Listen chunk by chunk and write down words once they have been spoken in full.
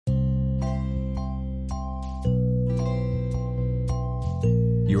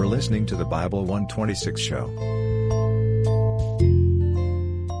listening to the Bible 126 show.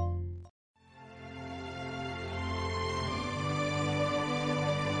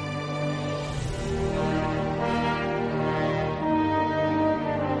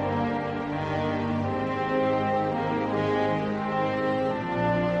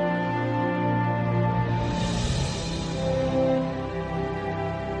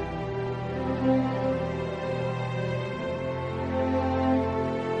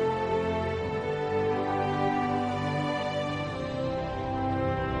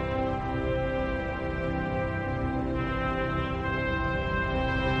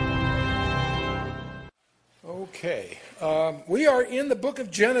 Okay, we are in the book of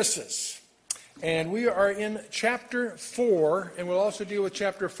Genesis, and we are in chapter 4, and we'll also deal with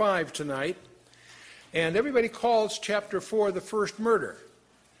chapter 5 tonight. And everybody calls chapter 4 the first murder,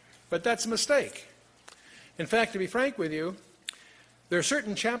 but that's a mistake. In fact, to be frank with you, there are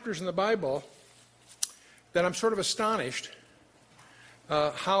certain chapters in the Bible that I'm sort of astonished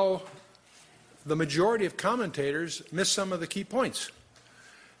how the majority of commentators miss some of the key points.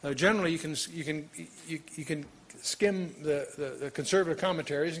 Generally, you can skim the conservative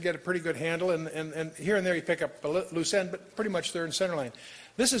commentaries and get a pretty good handle, and here and there you pick up a loose end, but pretty much they're in center line.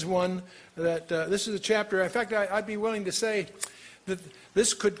 This is one that, this is a chapter, in fact, I'd be willing to say that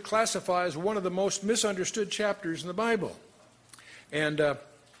this could classify as one of the most misunderstood chapters in the Bible. And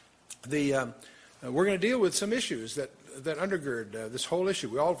we're going to deal with some issues that undergird this whole issue.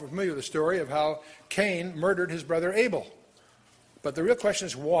 We're all familiar with the story of how Cain murdered his brother Abel. But the real question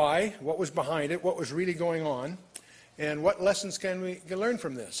is why, what was behind it, what was really going on, and what lessons can we learn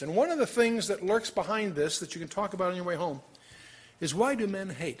from this? And one of the things that lurks behind this that you can talk about on your way home is, why do men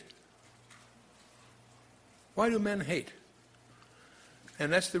hate? Why do men hate?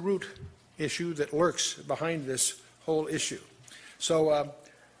 And that's the root issue that lurks behind this whole issue. So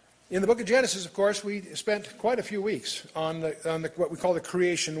in the book of Genesis, of course, we spent quite a few weeks on what we call the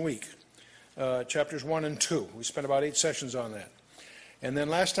creation week, chapters 1 and 2. We spent about 8 sessions on that. And then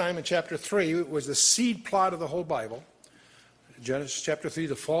last time in chapter 3, it was the seed plot of the whole Bible. Genesis chapter 3,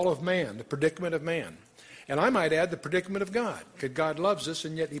 the fall of man, the predicament of man. And I might add, the predicament of God. Because God loves us,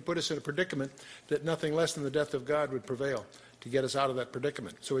 and yet he put us in a predicament that nothing less than the death of God would prevail to get us out of that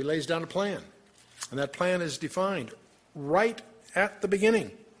predicament. So he lays down a plan. And that plan is defined right at the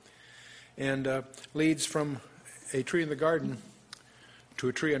beginning. And leads from a tree in the garden to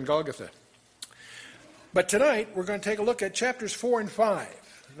a tree on Golgotha. But tonight, we're going to take a look at chapters 4 and 5.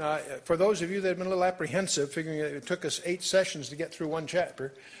 Now, for those of you that have been a little apprehensive, figuring it took us 8 sessions to get through one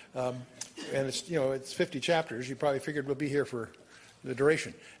chapter, and it's 50 chapters, you probably figured we'll be here for the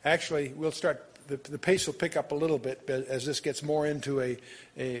duration. Actually, we'll start, the pace will pick up a little bit as this gets more into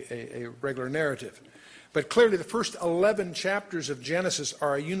a regular narrative. But clearly, the first 11 chapters of Genesis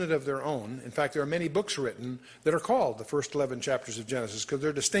are a unit of their own. In fact, there are many books written that are called the first 11 chapters of Genesis because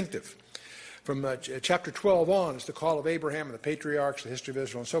they're distinctive. From chapter 12 on, it's the call of Abraham and the patriarchs, the history of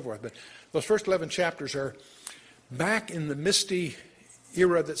Israel, and so forth. But those first 11 chapters are back in the misty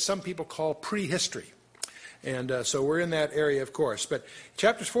era that some people call prehistory. And so we're in that area, of course. But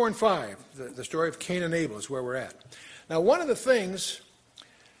chapters 4 and 5, the story of Cain and Abel is where we're at. Now, one of the things,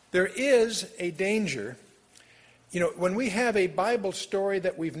 there is a danger. When we have a Bible story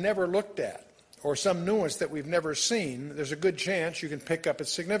that we've never looked at, or some nuance that we've never seen, there's a good chance you can pick up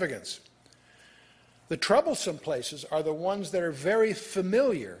its significance. The troublesome places are the ones that are very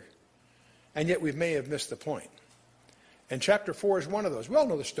familiar, and yet we may have missed the point. And chapter 4 is one of those. We all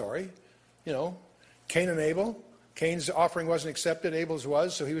know the story. Cain and Abel. Cain's offering wasn't accepted, Abel's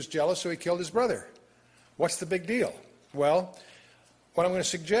was, so he was jealous, so he killed his brother. What's the big deal? Well, what I'm going to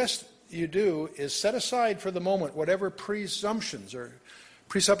suggest you do is set aside for the moment whatever presumptions or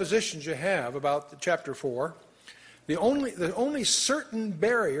presuppositions you have about chapter 4. The only certain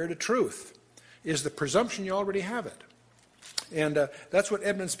barrier to truth is the presumption you already have it. And that's what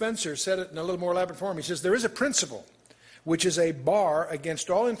Edmund Spencer said it in a little more elaborate form. He says, there is a principle which is a bar against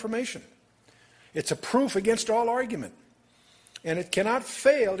all information. It's a proof against all argument. And it cannot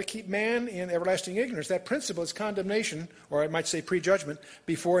fail to keep man in everlasting ignorance. That principle is condemnation, or I might say prejudgment,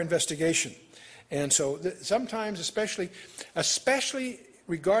 before investigation. And so sometimes, especially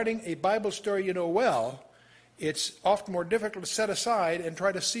regarding a Bible story you know well, it's often more difficult to set aside and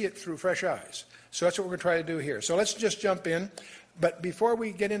try to see it through fresh eyes. So that's what we're going to try to do here. So let's just jump in. But before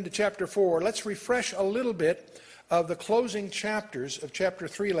we get into chapter 4, let's refresh a little bit of the closing chapters of chapter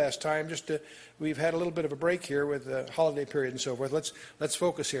 3 last time. We've had a little bit of a break here with the holiday period and so forth. Let's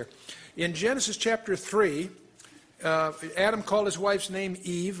focus here. In Genesis chapter 3, Adam called his wife's name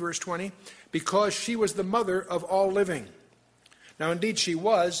Eve, verse 20, because she was the mother of all living. Now, indeed, she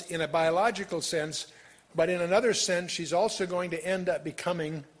was in a biological sense, but in another sense, she's also going to end up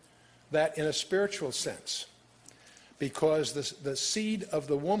becoming that in a spiritual sense, because the seed of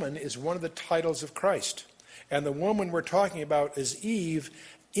the woman is one of the titles of Christ. And the woman we're talking about is Eve,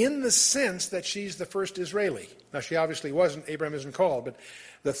 in the sense that she's the first Israeli. Now, she obviously wasn't, Abraham isn't called, but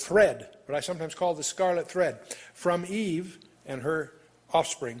the thread, what I sometimes call the scarlet thread, from Eve and her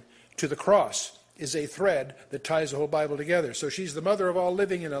offspring to the cross is a thread that ties the whole Bible together. So she's the mother of all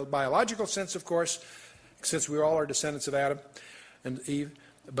living in a biological sense, of course, since we all are descendants of Adam and Eve,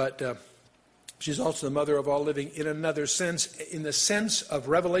 but she's also the mother of all living in another sense, in the sense of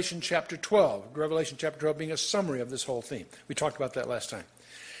Revelation chapter 12. Revelation chapter 12 being a summary of this whole theme. We talked about that last time.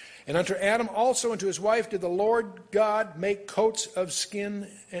 And unto Adam also and to his wife did the Lord God make coats of skins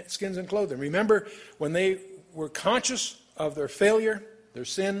and clothing. Remember, when they were conscious of their failure, their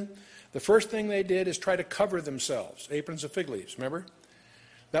sin, the first thing they did is try to cover themselves. Aprons of fig leaves, remember?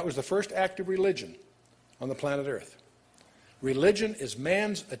 That was the first act of religion on the planet Earth. Religion is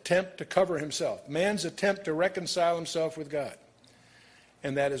man's attempt to cover himself, man's attempt to reconcile himself with God.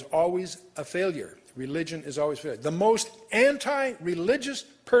 And that is always a failure. Religion is always failure. The most anti-religious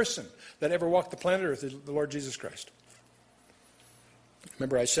person that ever walked the planet Earth is the Lord Jesus Christ.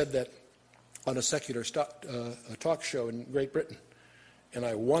 Remember, I said that on a secular talk show in Great Britain, and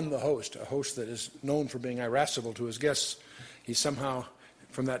I won the host, a host that is known for being irascible to his guests. He somehow,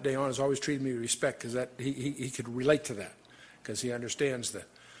 from that day on, has always treated me with respect because that he could relate to that, because he understands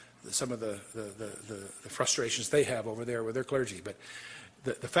some of the frustrations they have over there with their clergy. But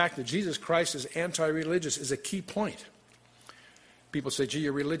the fact that Jesus Christ is anti-religious is a key point. People say, gee,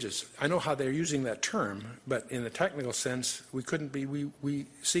 you're religious. I know how they're using that term, but in the technical sense, we couldn't be. We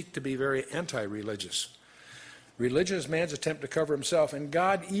seek to be very anti-religious. Religion is man's attempt to cover himself, and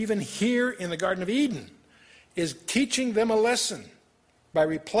God, even here in the Garden of Eden, is teaching them a lesson by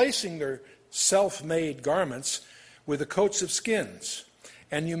replacing their self-made garments with the coats of skins.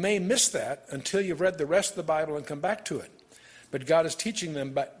 And you may miss that until you've read the rest of the Bible and come back to it. But God is teaching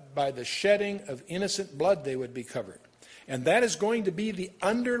them by the shedding of innocent blood they would be covered. And that is going to be the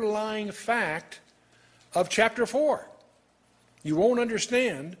underlying fact of chapter 4. You won't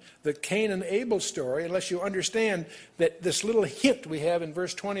understand the Cain and Abel story unless you understand that this little hint we have in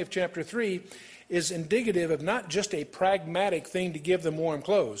verse 20 of chapter 3 is indicative of not just a pragmatic thing to give them warm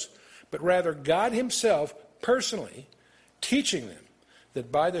clothes, but rather God himself personally teaching them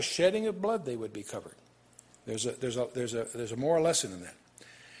that by the shedding of blood they would be covered. There's a moral lesson in that.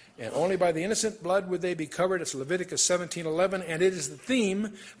 And only by the innocent blood would they be covered. It's Leviticus 17:11, and it is the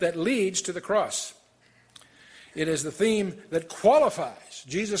theme that leads to the cross. It is the theme that qualifies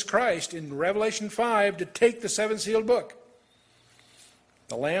Jesus Christ in Revelation 5 to take the seven-sealed book.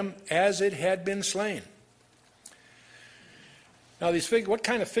 The Lamb as it had been slain. Now, what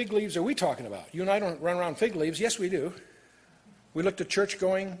kind of fig leaves are we talking about? You and I don't run around fig leaves. Yes, we do. We looked at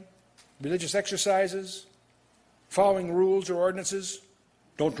church-going, religious exercises, following rules or ordinances,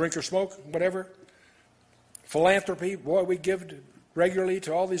 don't drink or smoke, whatever. Philanthropy, boy, we give regularly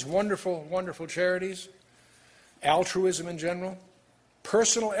to all these wonderful, wonderful charities. Altruism in general,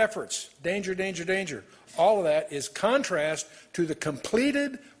 personal efforts, danger, danger, danger. All of that is contrast to the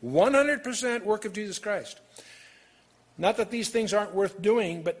completed 100% work of Jesus Christ. Not that these things aren't worth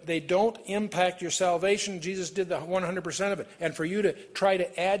doing, but they don't impact your salvation. Jesus did the 100% of it. And for you to try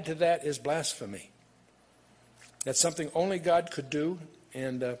to add to that is blasphemy. That's something only God could do,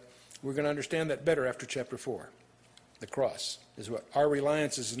 and we're going to understand that better after chapter 4. The cross is what our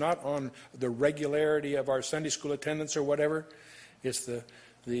reliance is, not on the regularity of our Sunday school attendance or whatever. It's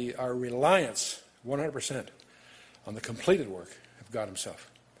our reliance 100% on the completed work of God himself.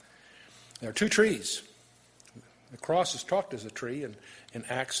 There are two trees. The cross is talked as a tree in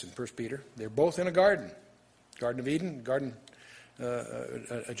Acts and 1 Peter. They're both in a garden. Garden of Eden, garden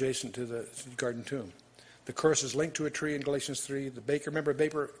adjacent to the garden tomb. The curse is linked to a tree in Galatians 3. The baker, remember,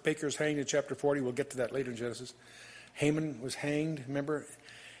 baker's hanged in chapter 40. We'll get to that later in Genesis. Haman was hanged, remember?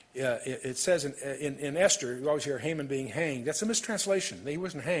 It says in Esther, you always hear Haman being hanged. That's a mistranslation. He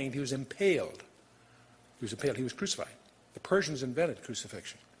wasn't hanged, he was impaled. He was crucified. The Persians invented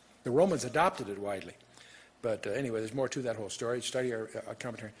crucifixion. The Romans adopted it widely. But anyway, there's more to that whole story. Study our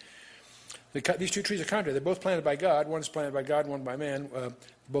commentary. These two trees are contrary. They're both planted by God. One is planted by God, one by man.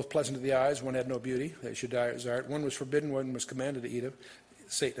 Both pleasant to the eyes. One had no beauty. They should die as art. One was forbidden, one was commanded to eat of.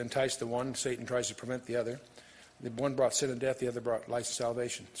 Satan enticed the one. Satan tries to prevent the other. The one brought sin and death, the other brought life and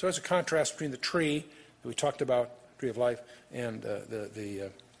salvation. So there's a contrast between the tree that we talked about, tree of life, and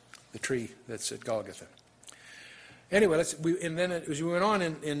the tree that's at Golgotha. Anyway, and then as we went on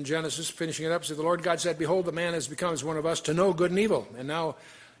in Genesis, finishing it up, so the Lord God said, behold, the man has become as one of us to know good and evil. And now,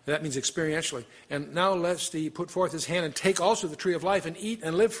 that means experientially. And now lest he put forth his hand and take also the tree of life and eat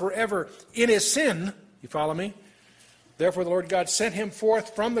and live forever in his sin. You follow me? Therefore the Lord God sent him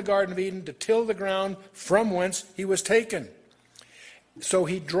forth from the Garden of Eden to till the ground from whence he was taken. So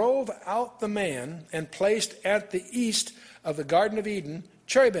he drove out the man and placed at the east of the Garden of Eden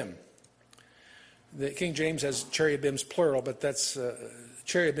cherubim. The King James has cherubims plural, but that's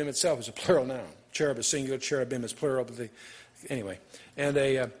cherubim itself is a plural noun. Cherub is singular, cherubim is plural. But anyway, and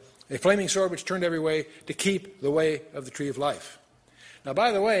a flaming sword which turned every way to keep the way of the tree of life. Now,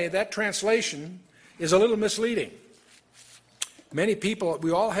 by the way, that translation is a little misleading. Many people,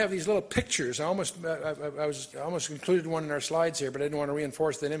 we all have these little pictures. I almost included one in our slides here, but I didn't want to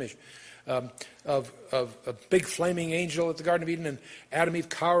reinforce that image of a big flaming angel at the Garden of Eden and Adam and Eve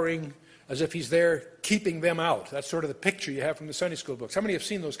cowering as if he's there keeping them out. That's sort of the picture you have from the Sunday school books. How many have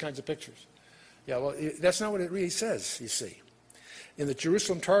seen those kinds of pictures? Yeah, well, that's not what it really says, you see. In the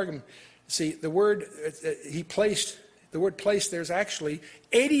Jerusalem Targum, see, the word placed there's actually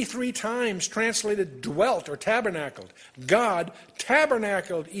 83 times translated dwelt or tabernacled. God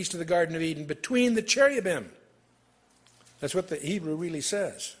tabernacled east of the Garden of Eden between the cherubim. That's what the Hebrew really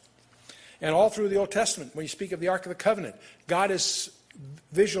says. And all through the Old Testament, when you speak of the Ark of the Covenant, God is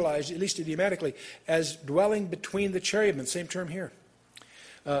visualized, at least idiomatically, as dwelling between the cherubim. Same term here.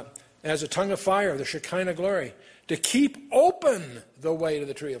 As a tongue of fire, the Shekinah glory, to keep open the way to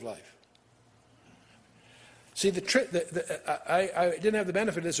the tree of life. See, I didn't have the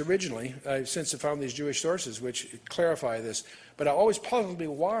benefit of this originally. I've since found these Jewish sources which clarify this. But it always puzzled me,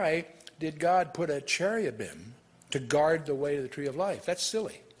 why did God put a cherubim to guard the way to the tree of life? That's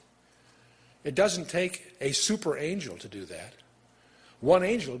silly. It doesn't take a super angel to do that. One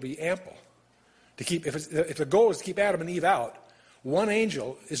angel would be ample to keep. If the goal is to keep Adam and Eve out, one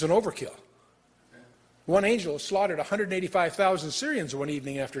angel is an overkill. One angel slaughtered 185,000 Syrians one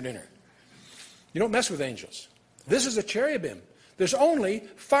evening after dinner. You don't mess with angels. This is a cherubim. There's only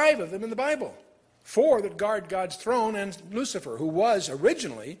 5 of them in the Bible. 4 that guard God's throne, and Lucifer, who was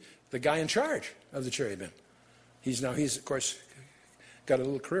originally the guy in charge of the cherubim. He's of course got a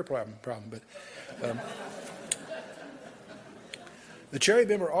little career problem, but. The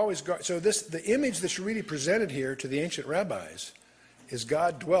cherubim are always guard. So the image that's really presented here to the ancient rabbis is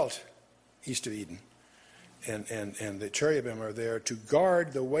God dwelt east of Eden, and the cherubim are there to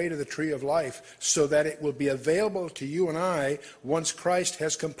guard the way to the tree of life, so that it will be available to you and I once Christ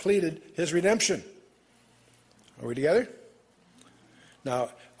has completed his redemption. Are we together? Now,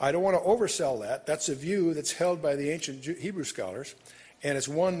 I don't want to oversell that. That's a view that's held by the ancient Hebrew scholars. And it's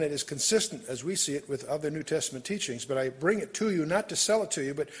one that is consistent, as we see it, with other New Testament teachings. But I bring it to you, not to sell it to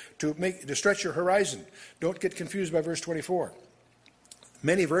you, but to stretch your horizon. Don't get confused by verse 24.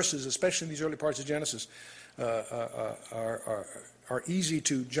 Many verses, especially in these early parts of Genesis, are easy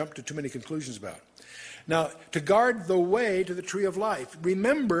to jump to too many conclusions about. Now, to guard the way to the tree of life,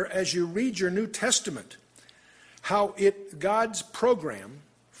 remember as you read your New Testament how God's program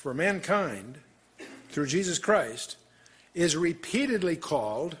for mankind through Jesus Christ is repeatedly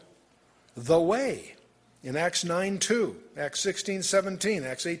called the way. In Acts 9:2, Acts 16:17,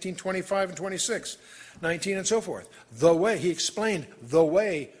 Acts 18:25 and 26, 19 and so forth. The way. He explained the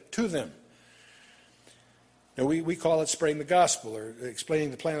way to them. Now we call it spreading the gospel or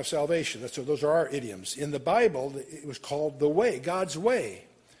explaining the plan of salvation. Those are our idioms. In the Bible, it was called the way, God's way.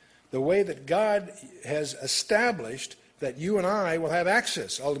 The way that God has established that you and I will have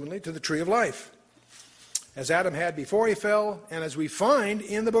access, ultimately, to the tree of life, as Adam had before he fell, and as we find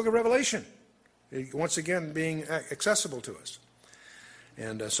in the book of Revelation, once again being accessible to us.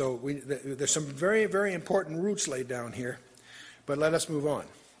 And so there's some very, very important roots laid down here, but let us move on.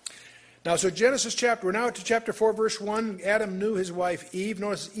 Now, so we're now to chapter 4, verse 1. Adam knew his wife Eve.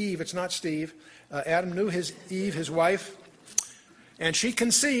 Notice Eve, it's not Steve. Adam knew Eve, his wife, and she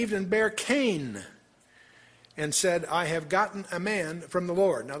conceived and bare Cain, and said, I have gotten a man from the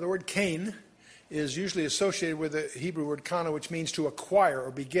Lord. Now, the word Cain is usually associated with the Hebrew word kana, which means to acquire or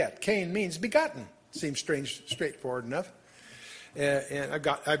beget. Cain means begotten. Seems straightforward enough. And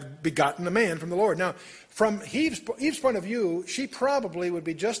I've begotten a man from the Lord. Now, from Eve's point of view, she probably would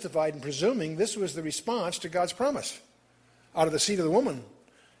be justified in presuming this was the response to God's promise. Out of the seed of the woman,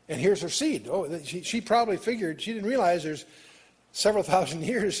 and here's her seed. Oh, she probably figured, she didn't realize there's several thousand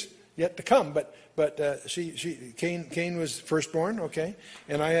years yet to come, but Cain was firstborn, okay,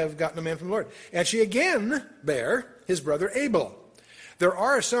 and I have gotten a man from the Lord. And she again bare his brother Abel. There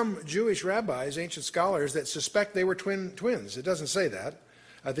are some Jewish rabbis, ancient scholars, that suspect they were twins. It doesn't say that.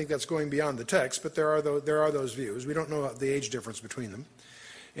 I think that's going beyond the text, but there are those views. We don't know the age difference between them.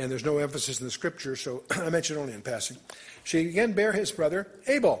 And there's no emphasis in the scripture, so I mention only in passing. She again bare his brother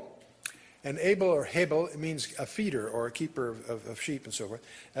Abel. And Abel, or Hebel, it means a feeder or a keeper of sheep and so forth.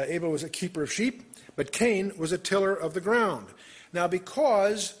 Abel was a keeper of sheep, but Cain was a tiller of the ground. Now,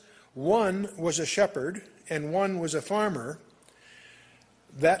 because one was a shepherd and one was a farmer,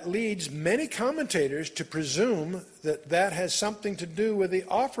 that leads many commentators to presume that that has something to do with the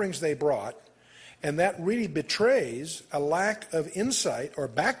offerings they brought, and that really betrays a lack of insight or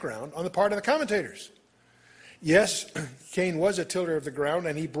background on the part of the commentators. Yes, Cain was a tiller of the ground,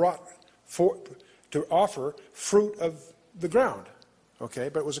 and he brought to offer fruit of the ground, okay,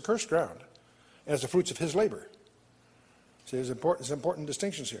 but it was a cursed ground as the fruits of his labor. So there's important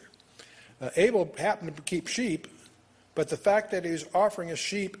distinctions here. Abel happened to keep sheep, but the fact that he was offering a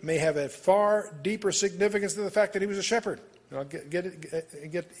sheep may have a far deeper significance than the fact that he was a shepherd. And I'll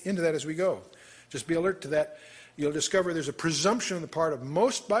get into that as we go. Just be alert to that. You'll discover there's a presumption on the part of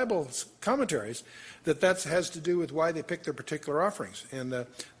most Bible commentaries that has to do with why they pick their particular offerings. And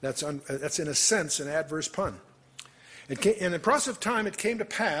that's in a sense an adverse pun. And in the process of time it came to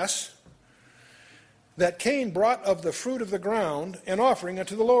pass that Cain brought of the fruit of the ground an offering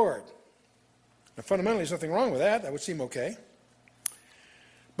unto the Lord. Now fundamentally there's nothing wrong with that. That would seem okay.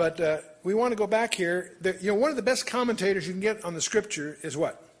 But we want to go back here. One of the best commentators you can get on the Scripture is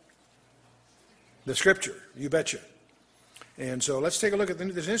what? The Scripture, you betcha. And so let's take a look at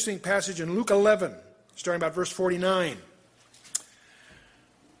this interesting passage in Luke 11, starting about verse 49.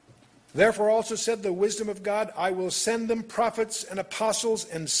 Therefore also said the wisdom of God, I will send them prophets and apostles,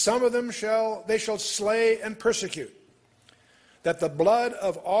 and some of them shall slay and persecute, that the blood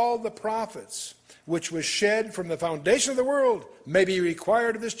of all the prophets which was shed from the foundation of the world may be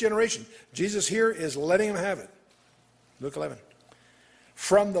required of this generation. Jesus here is letting him have it. Luke 11.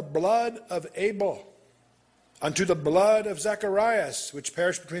 From the blood of Abel unto the blood of Zacharias, which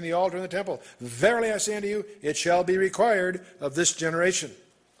perished between the altar and the temple. Verily I say unto you, it shall be required of this generation.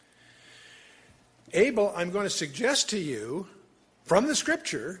 Abel, I'm going to suggest to you, from the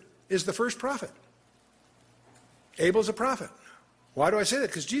Scripture, is the first prophet. Abel's a prophet. Why do I say that?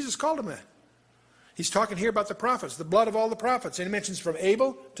 Because Jesus called him that. He's talking here about the prophets, the blood of all the prophets. And he mentions from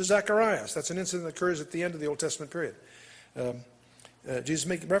Abel to Zacharias. That's an incident that occurs at the end of the Old Testament period. Jesus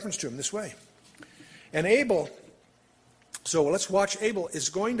makes reference to him this way. And Abel, so let's watch. Abel is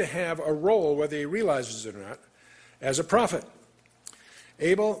going to have a role, whether he realizes it or not, as a prophet.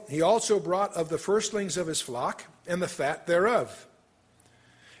 Abel, he also brought of the firstlings of his flock and the fat thereof.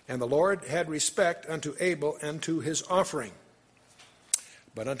 And the Lord had respect unto Abel and to his offering.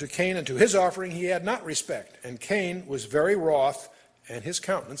 But unto Cain and to his offering he had not respect. And Cain was very wroth, and his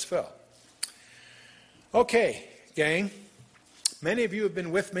countenance fell. Okay, gang. Many of you have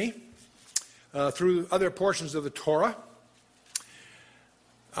been with me through other portions of the Torah.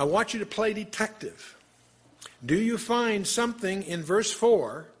 I want you to play detective. Do you find something in verse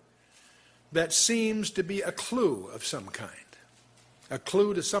 4 that seems to be a clue of some kind? A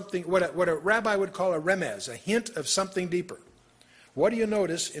clue to something, what a rabbi would call a remez, a hint of something deeper. What do you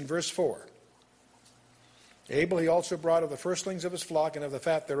notice in verse 4? Abel he also brought of the firstlings of his flock and of the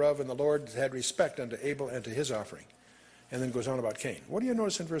fat thereof, and the Lord had respect unto Abel and to his offering. And then goes on about Cain. What do you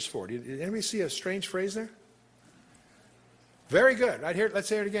notice in verse 4? Did anybody see a strange phrase there? Very good. Right here, let's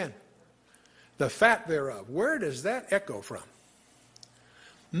say it again. The fat thereof. Where does that echo from?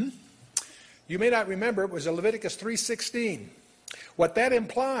 You may not remember, it was Leviticus 3:16. What that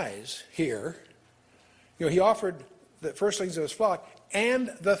implies here, he offered the firstlings of his flock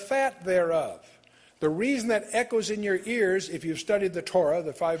and the fat thereof. The reason that echoes in your ears, if you've studied the Torah,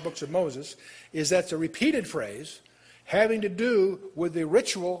 the 5 books of Moses, is that's a repeated phrase having to do with the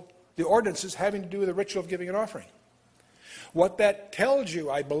ritual, the ordinances having to do with the ritual of giving an offering. What that tells you,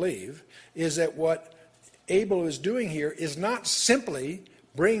 I believe, is that what Abel is doing here is not simply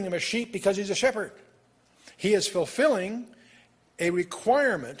bringing him a sheep because he's a shepherd. He is fulfilling a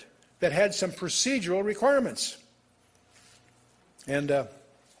requirement that had some procedural requirements. And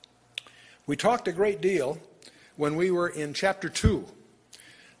we talked a great deal when we were in chapter 2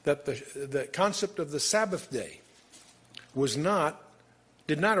 that the concept of the Sabbath day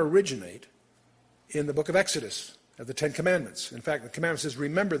did not originate in the book of Exodus, of the Ten Commandments. In fact, the commandment says,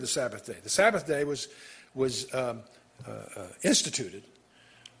 remember the Sabbath day. The Sabbath day was instituted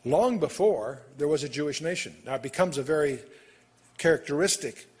long before there was a Jewish nation. Now, it becomes a very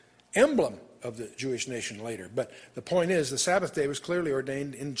characteristic emblem of the Jewish nation later. But the point is, the Sabbath day was clearly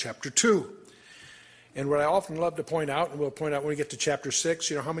ordained in chapter 2. And what I often love to point out, and we'll point out when we get to chapter 6,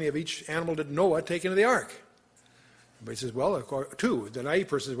 how many of each animal did Noah take into the ark? But he says, well, of course, 2. The naive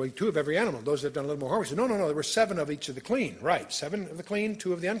person says, well, 2 of every animal. Those that have done a little more homework say, no, there were 7 of each of the clean. Right, 7 of the clean,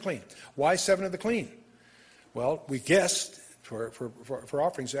 2 of the unclean. Why 7 of the clean? Well, we guessed for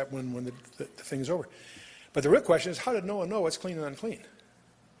offerings that when the thing is over. But the real question is, how did Noah know what's clean and unclean?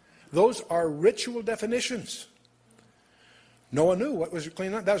 Those are ritual definitions. Noah knew what was clean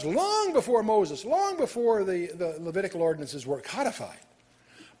and unclean. That was long before Moses, long before the Levitical ordinances were codified.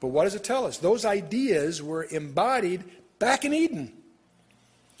 But what does it tell us? Those ideas were embodied back in Eden.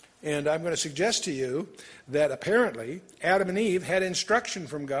 And I'm going to suggest to you that apparently Adam and Eve had instruction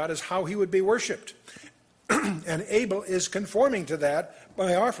from God as how he would be worshipped. And Abel is conforming to that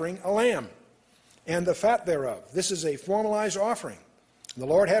by offering a lamb and the fat thereof. This is a formalized offering. The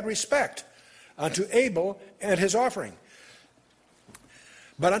Lord had respect unto Abel and his offering.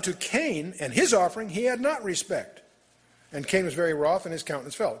 But unto Cain and his offering he had not respect. And Cain was very wroth and his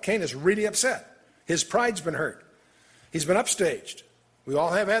countenance fell. Cain is really upset. His pride's been hurt. He's been upstaged. We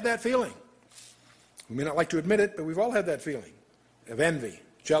all have had that feeling. We may not like to admit it, but we've all had that feeling of envy,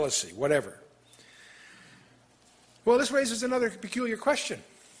 jealousy, whatever. Well, this raises another peculiar question.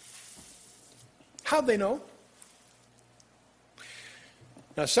 How'd they know?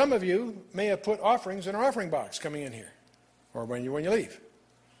 Now, some of you may have put offerings in an offering box coming in here, or when you leave.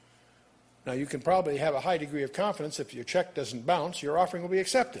 Now, you can probably have a high degree of confidence if your check doesn't bounce, your offering will be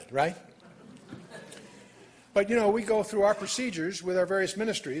accepted, right? But, we go through our procedures with our various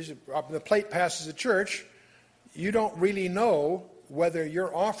ministries. The plate passes at church. You don't really know whether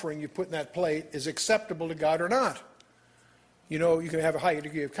your offering you put in that plate is acceptable to God or not. You can have a high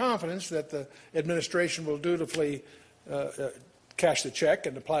degree of confidence that the administration will dutifully cash the check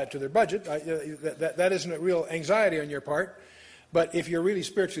and apply it to their budget. That isn't a real anxiety on your part. But if you're really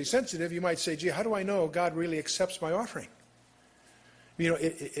spiritually sensitive, you might say, gee, how do I know God really accepts my offering?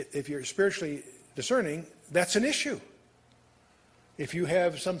 If you're spiritually discerning, that's an issue. If you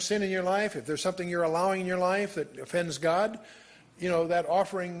have some sin in your life, if there's something you're allowing in your life that offends God, that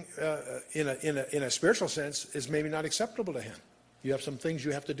offering in a spiritual sense is maybe not acceptable to him. You have some things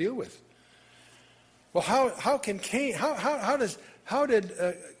you have to deal with. Well, how can Cain? How did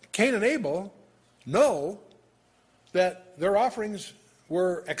Cain and Abel know that their offerings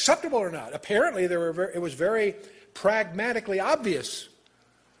were acceptable or not? Apparently, it was very pragmatically obvious,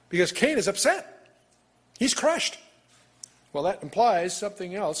 because Cain is upset. He's crushed. Well, that implies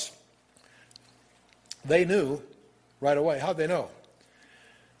something else. They knew right away. How'd they know?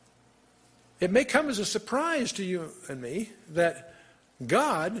 It may come as a surprise to you and me that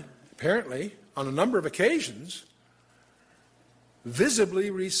God, apparently, on a number of occasions, visibly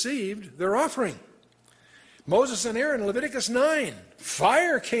received their offering. Moses and Aaron, Leviticus 9,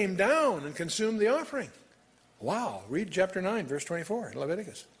 fire came down and consumed the offering. Wow, read chapter 9, verse 24 in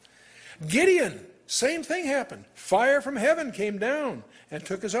Leviticus. Gideon, same thing happened. Fire from heaven came down and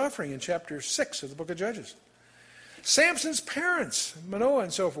took his offering in chapter 6 of the book of Judges. Samson's parents, Manoah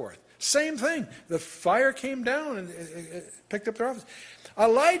and so forth, same thing. The fire came down and picked up their offerings.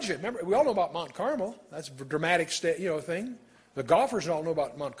 Elijah, remember, we all know about Mount Carmel. That's a dramatic thing. The golfers all know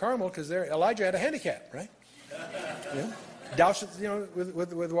about Mount Carmel because Elijah had a handicap, right? Douse it,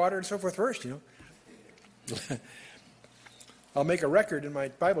 with water and so forth first, I'll make a record in my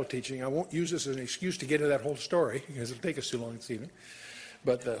Bible teaching. I won't use this as an excuse to get into that whole story because it'll take us too long this evening.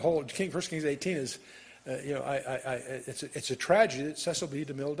 But the whole 1 Kings 18 is, it's a tragedy that Cecil B.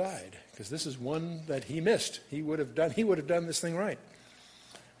 DeMille died, because this is one that he missed. He would have done this thing right.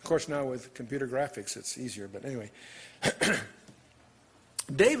 Of course, now with computer graphics, it's easier. But anyway,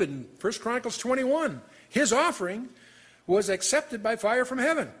 David in 1 Chronicles 21, his offering was accepted by fire from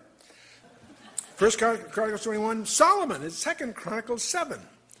heaven. 1 Chronicles 21, Solomon in 2 Chronicles 7.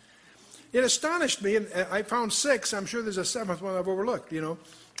 It astonished me, and I found 6. I'm sure there's a 7th one I've overlooked,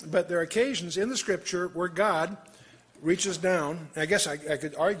 But there are occasions in the Scripture where God reaches down. I guess I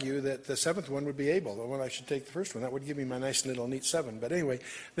could argue that the 7th one would be Abel. Well, I should take the first one. That would give me my nice little neat 7. But anyway,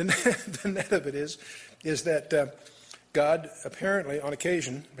 the net of it is that God apparently, on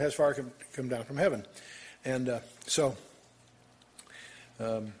occasion, has fire come down from heaven. And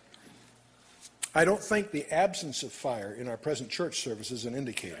I don't think the absence of fire in our present church service is an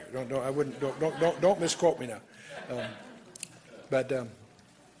indicator. Don't misquote me now.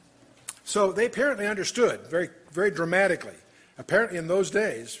 So they apparently understood very, very dramatically. Apparently, in those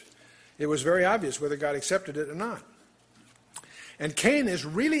days, it was very obvious whether God accepted it or not. And Cain is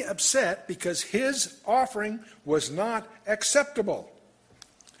really upset because his offering was not acceptable.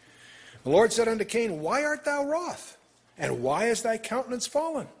 The Lord said unto Cain, "Why art thou wroth? And why is thy countenance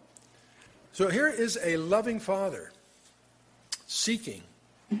fallen?" So here is a loving father seeking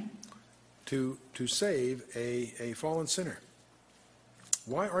to save a fallen sinner.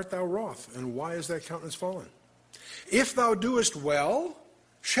 Why art thou wroth, and why is thy countenance fallen? If thou doest well,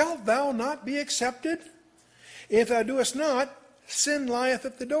 shalt thou not be accepted? If thou doest not, sin lieth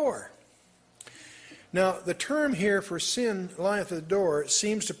at the door. Now, the term here for sin lieth at the door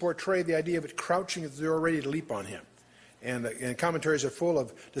seems to portray the idea of it crouching at the door ready to leap on him. And commentaries are full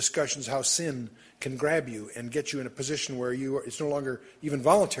of discussions how sin can grab you and get you in a position where it's no longer even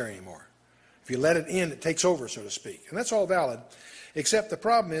voluntary anymore. If you let it in, it takes over, so to speak. And that's all valid, except the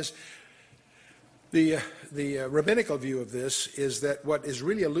problem is the rabbinical view of this is that what is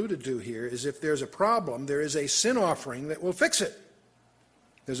really alluded to here is if there's a problem, there is a sin offering that will fix it.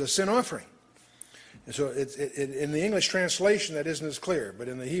 There's a sin offering. And so in the English translation, that isn't as clear, but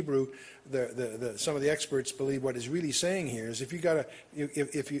in the Hebrew, some of the experts believe what is really saying here is if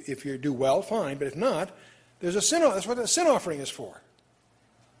you do well, fine, but if not, there's a sin. That's what a sin offering is for.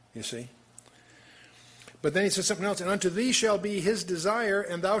 You see. But then he says something else, and unto thee shall be his desire,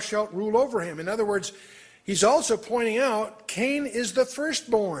 and thou shalt rule over him. In other words, he's also pointing out Cain is the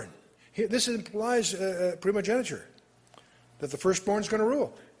firstborn. This implies primogeniture, that the firstborn is going to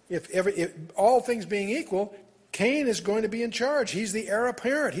rule. If all things being equal, Cain is going to be in charge. He's the heir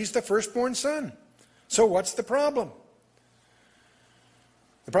apparent. He's the firstborn son. So what's the problem?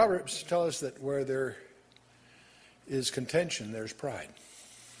 The Proverbs tell us that where there is contention, there's pride.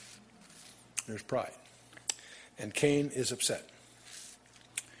 There's pride. And Cain is upset.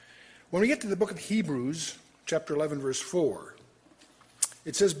 When we get to the book of Hebrews, chapter 11, verse 4,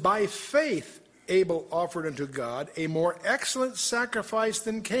 it says, by faith Abel offered unto God a more excellent sacrifice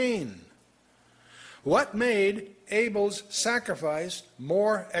than Cain. What made Abel's sacrifice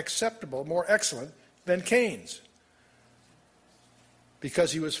more acceptable, more excellent than Cain's?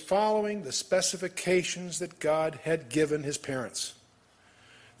 Because he was following the specifications that God had given his parents.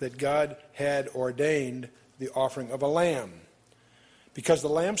 That God had ordained the offering of a lamb. Because the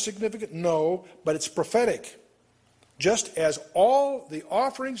lamb's significant? No, but it's prophetic. Just as all the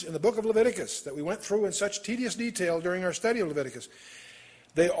offerings in the book of Leviticus that we went through in such tedious detail during our study of Leviticus,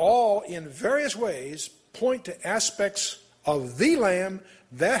 they all, in various ways, point to aspects of the lamb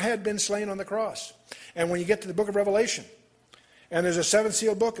that had been slain on the cross. And when you get to the book of Revelation, and there's a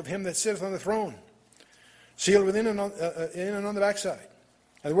seven-sealed book of him that sitteth on the throne, sealed within and on, in and on the backside.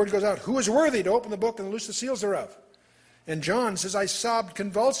 And the word goes out, who is worthy to open the book and loose the seals thereof? And John says, I sobbed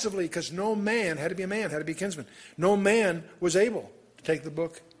convulsively because no man, had to be a man, had to be a kinsman, no man was able to take the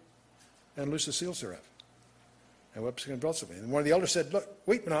book and loose the seals thereof. And wept convulsively. And one of the elders said, look,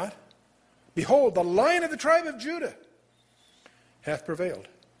 weep not. Behold, the Lion of the tribe of Judah hath prevailed.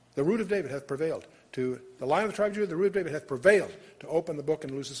 The root of David hath prevailed. To the Lion of the tribe of Judah, the root of David hath prevailed to open the book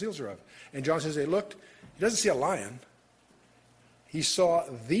and loose the seals thereof. And John says they looked. He doesn't see a lion. He saw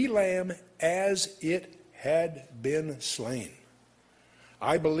the lamb as it had been slain.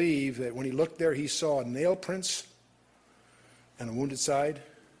 I believe that when he looked there, he saw nail prints and a wounded side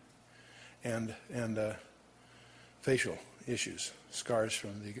and facial issues, scars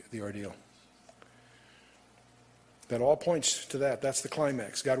from the ordeal. That all points to that. That's the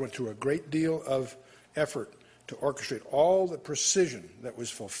climax. God went through a great deal of effort to orchestrate all the precision that was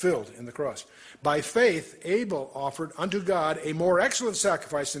fulfilled in the cross. By faith, Abel offered unto God a more excellent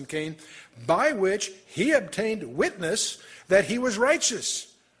sacrifice than Cain, by which he obtained witness that he was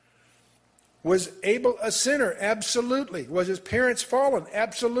righteous. Was Abel a sinner? Absolutely. Was his parents fallen?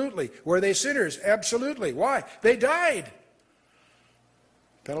 Absolutely. Were they sinners? Absolutely. Why? They died.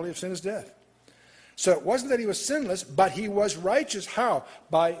 Penalty of sin is death. So it wasn't that he was sinless, but he was righteous. How?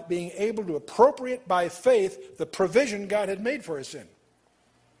 By being able to appropriate by faith the provision God had made for his sin.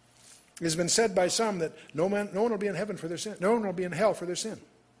 It has been said by some that no one will be in heaven for their sin. No one will be in hell for their sin.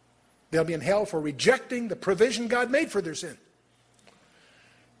 They'll be in hell for rejecting the provision God made for their sin.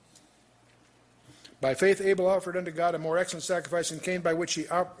 By faith Abel offered unto God a more excellent sacrifice than Cain, by which he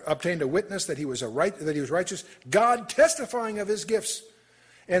obtained a witness that he was righteous, God testifying of his gifts.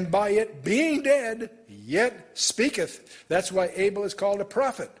 And by it being dead, yet speaketh. That's why Abel is called a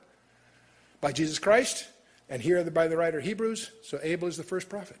prophet. By Jesus Christ, and here by the writer of Hebrews, so Abel is the first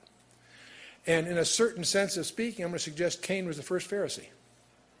prophet. And in a certain sense of speaking, I'm going to suggest Cain was the first Pharisee.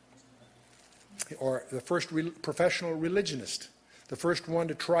 Or the first professional religionist. The first one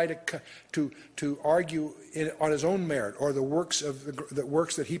to try to argue on his own merit, or the works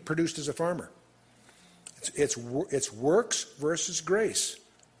that he produced as a farmer. It's works versus grace.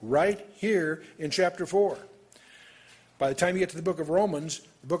 Right here in chapter 4. By the time you get to the book of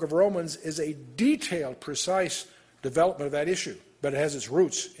Romans is a detailed, precise development of that issue, but it has its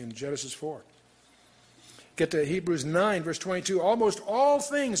roots in Genesis 4. Get to Hebrews 9, verse 22. Almost all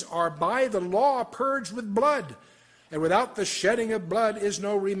things are by the law purged with blood, and without the shedding of blood is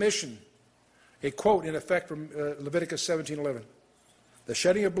no remission. A quote, in effect, from Leviticus 17:11. The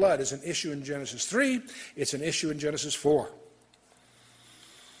shedding of blood is an issue in Genesis 3. It's an issue in Genesis 4.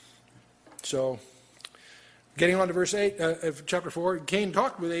 So, getting on to verse 8 of chapter 4, Cain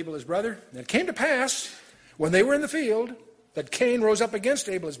talked with Abel, his brother. And it came to pass, when they were in the field, that Cain rose up against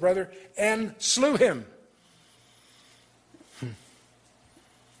Abel, his brother, and slew him.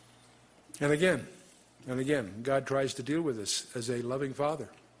 And again, God tries to deal with this as a loving father.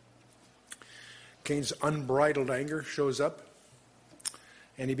 Cain's unbridled anger shows up,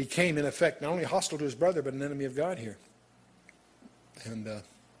 and he became, in effect, not only hostile to his brother, but an enemy of God here. And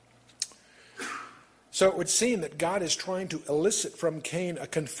so it would seem that God is trying to elicit from Cain a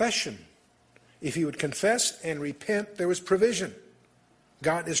confession. If he would confess and repent, there was provision.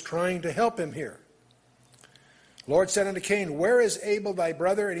 God is trying to help him here. The Lord said unto Cain, where is Abel thy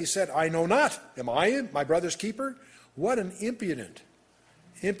brother? And he said, I know not. Am I my brother's keeper? What an impudent,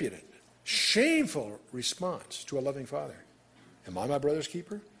 shameful response to a loving father. Am I my brother's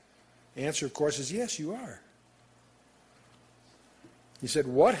keeper? The answer, of course, is yes, you are. He said,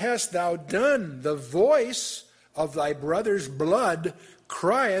 what hast thou done? The voice of thy brother's blood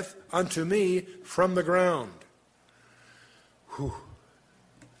crieth unto me from the ground. Whew.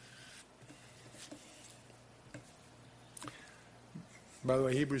 By the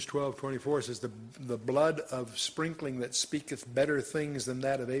way, Hebrews 12:24 says, the blood of sprinkling that speaketh better things than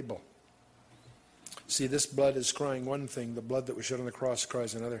that of Abel. See, this blood is crying one thing. The blood that was shed on the cross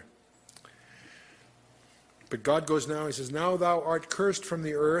cries another. But God goes now, he says, now thou art cursed from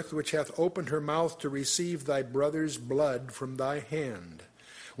the earth, which hath opened her mouth to receive thy brother's blood from thy hand.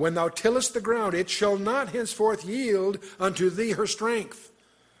 When thou tillest the ground, it shall not henceforth yield unto thee her strength.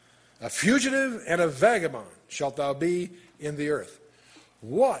 A fugitive and a vagabond shalt thou be in the earth.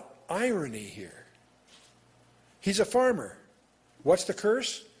 What irony here. He's a farmer. What's the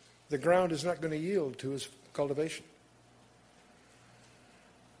curse? The ground is not going to yield to his cultivation.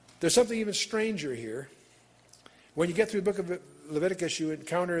 There's something even stranger here. When you get through the book of Leviticus, you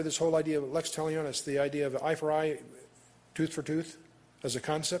encounter this whole idea of lex talionis, the idea of eye for eye, tooth for tooth, as a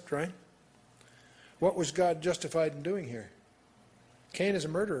concept, right? What was God justified in doing here? Cain is a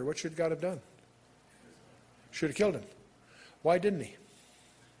murderer. What should God have done? Should have killed him. Why didn't he?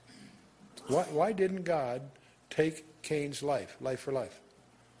 Why didn't God take Cain's life for life?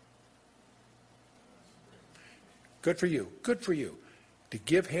 Good for you. Good for you. To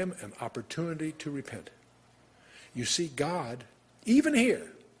give him an opportunity to repent. You see, God, even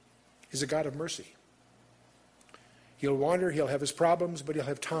here, is a God of mercy. He'll wander, he'll have his problems, but he'll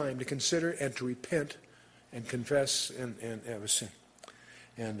have time to consider and to repent and confess and have a sin.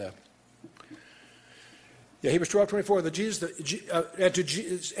 And Hebrews 12:24. And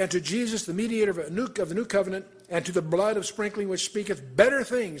to Jesus, the mediator of the new covenant, and to the blood of sprinkling which speaketh better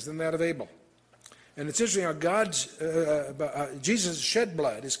things than that of Abel. And it's interesting how Jesus' shed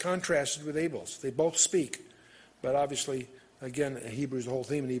blood is contrasted with Abel's. They both speak. But obviously, again, Hebrews, the whole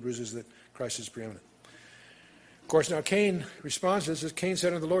theme in Hebrews is that Christ is preeminent. Of course, now Cain responds to this as Cain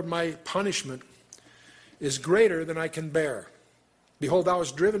said unto the Lord, my punishment is greater than I can bear. Behold, thou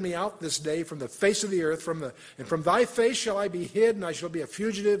hast driven me out this day from the face of the earth, and from thy face shall I be hid, and I shall be a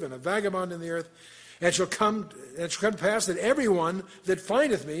fugitive and a vagabond in the earth. And it shall come to pass that everyone that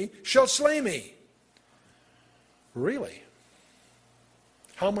findeth me shall slay me. Really?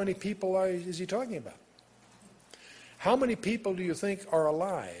 How many people is he talking about? How many people do you think are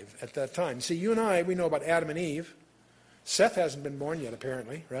alive at that time? See, you and I, we know about Adam and Eve. Seth hasn't been born yet,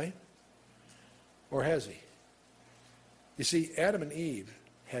 apparently, right? Or has he? You see, Adam and Eve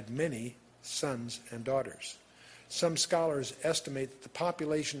had many sons and daughters. Some scholars estimate that the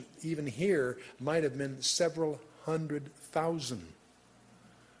population even here might have been several 100,000. I'm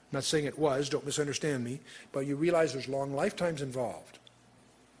not saying it was, don't misunderstand me, but you realize there's long lifetimes involved.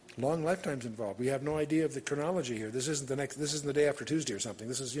 Long lifetimes involved. We have no idea of the chronology here. This isn't the day after Tuesday or something.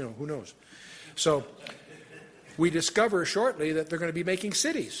 This is, who knows. So we discover shortly that they're going to be making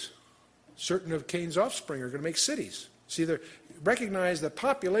cities. Certain of Cain's offspring are going to make cities. See, recognize the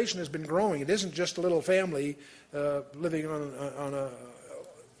population has been growing. It isn't just a little family living on a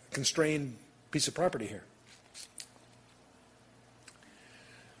constrained piece of property here.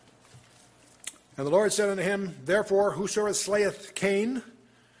 And the Lord said unto him, therefore, whosoever slayeth Cain,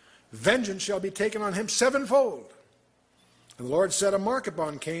 vengeance shall be taken on him sevenfold. And the Lord set a mark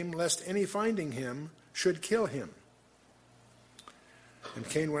upon Cain, lest any finding him should kill him. And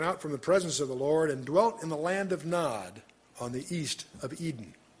Cain went out from the presence of the Lord and dwelt in the land of Nod on the east of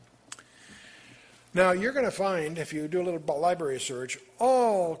Eden. Now, you're going to find, if you do a little library search,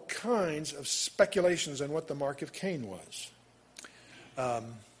 all kinds of speculations on what the mark of Cain was.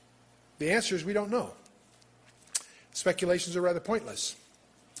 The answer is we don't know. Speculations are rather pointless.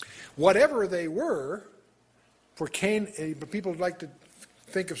 Whatever they were, for Cain, people like to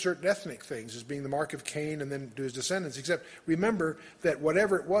think of certain ethnic things as being the mark of Cain and then to his descendants, except remember that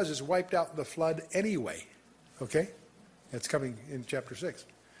whatever it was is wiped out in the flood anyway. Okay? That's coming in chapter 6.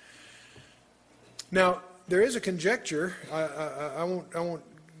 Now, there is a conjecture. I won't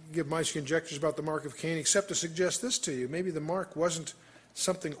give my conjectures about the mark of Cain except to suggest this to you. Maybe the mark wasn't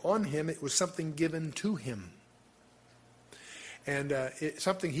something on him, it was something given to him. And it's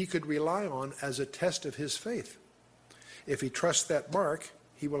something he could rely on as a test of his faith. If he trusts that mark,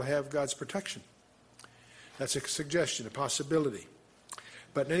 he will have God's protection. That's a suggestion, a possibility.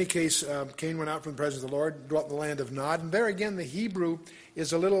 But in any case, Cain went out from the presence of the Lord, dwelt in the land of Nod. And there again, the Hebrew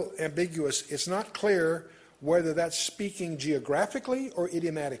is a little ambiguous. It's not clear whether that's speaking geographically or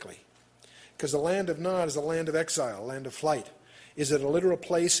idiomatically. Because the land of Nod is a land of exile, a land of flight. Is it a literal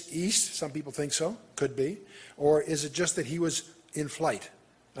place east? Some people think so. Could be. Or is it just that he was in flight,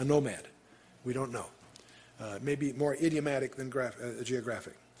 a nomad? We don't know. Maybe more idiomatic than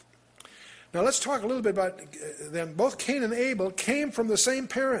geographic. Now let's talk a little bit about them. Both Cain and Abel came from the same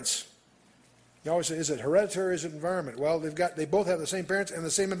parents. You always say, is it hereditary or is it environment? Well, they both have the same parents and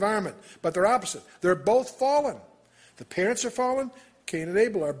the same environment, but they're opposite. They're both fallen. The parents are fallen. Cain and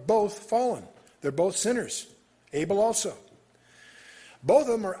Abel are both fallen. They're both sinners. Abel also. Both of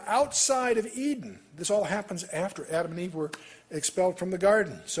them are outside of Eden. This all happens after Adam and Eve were expelled from the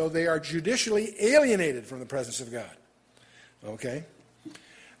garden. So they are judicially alienated from the presence of God. Okay?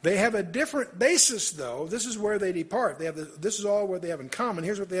 They have a different basis, though. This is where they depart. This is all what they have in common.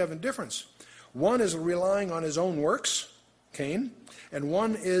 Here's what they have in difference. One is relying on his own works, Cain, and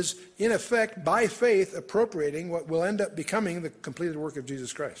one is, in effect, by faith, appropriating what will end up becoming the completed work of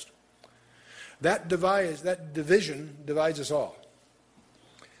Jesus Christ. That division divides us all.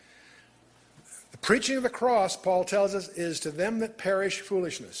 The preaching of the cross, Paul tells us, is to them that perish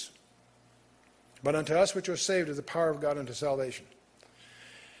foolishness, but unto us which are saved is the power of God unto salvation.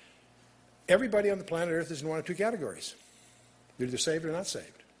 Everybody on the planet Earth is in one of two categories. They're either saved or not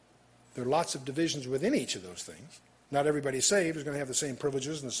saved. There are lots of divisions within each of those things. Not everybody saved is going to have the same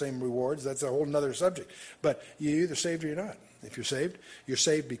privileges and the same rewards. That's a whole other subject. But you're either saved or you're not. If you're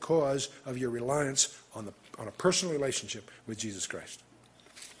saved because of your reliance on a personal relationship with Jesus Christ.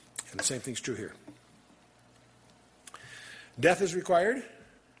 And the same thing's true here. Death is required,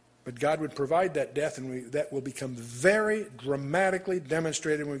 but God would provide that death, and that will become very dramatically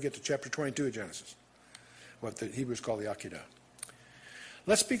demonstrated when we get to chapter 22 of Genesis, what the Hebrews call the Akedah.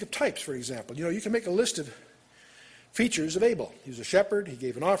 Let's speak of types, for example. You can make a list of features of Abel. He was a shepherd. He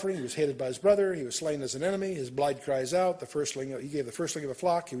gave an offering. He was hated by his brother. He was slain as an enemy. His blood cries out. He gave the firstling of a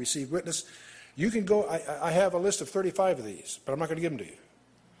flock. He received witness. You can go. I have a list of 35 of these, but I'm not going to give them to you.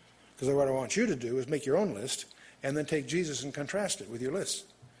 Because what I want you to do is make your own list and then take Jesus and contrast it with your list.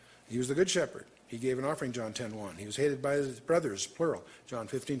 He was the good shepherd. He gave an offering, John 10:1. He was hated by his brothers, plural, John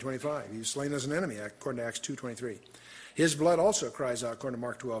 15:25. He was slain as an enemy, according to Acts 2:23. His blood also cries out, according to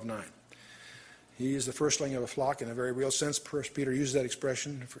Mark 12:9. He is the firstling of a flock in a very real sense. 1 Peter uses that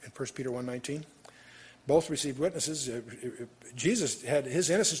expression in 1 Peter 1:19. Both received witnesses. Jesus had his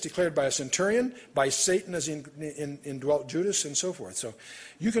innocence declared by a centurion, by Satan as indwelt Judas, and so forth. So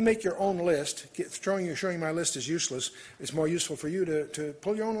you can make your own list. Showing my list is useless. It's more useful for you to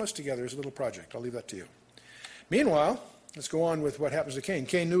pull your own list together as a little project. I'll leave that to you. Meanwhile, let's go on with what happens to Cain.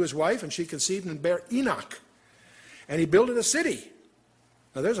 Cain knew his wife, and she conceived and bare Enoch. And he builded a city.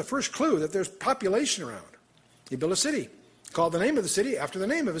 Now there's a first clue that there's population around. He built a city, called the name of the city after the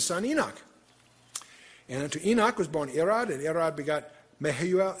name of his son Enoch. And unto Enoch was born Irad, and Irad begot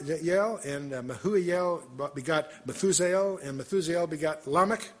Mehujael, and Mehujael begot Methusael, and Methusael begot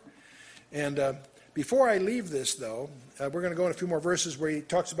Lamech. And before I leave this, though, we're going to go in a few more verses where he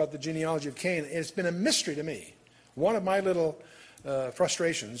talks about the genealogy of Cain. And it's been a mystery to me. One of my little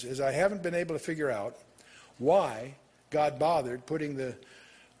frustrations is I haven't been able to figure out why God bothered putting the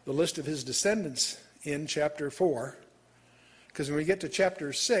list of his descendants in chapter 4. Because when we get to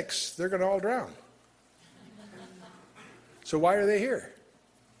chapter 6, they're going to all drown. So why are they here?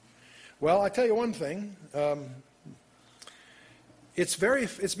 Well, I tell you one thing. It's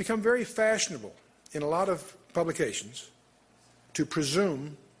become very fashionable in a lot of publications to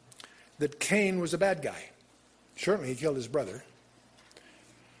presume that Cain was a bad guy. Certainly he killed his brother.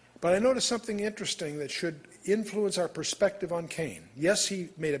 But I noticed something interesting that should influence our perspective on Cain. Yes, he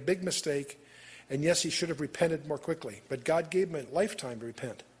made a big mistake, and yes, he should have repented more quickly. But God gave him a lifetime to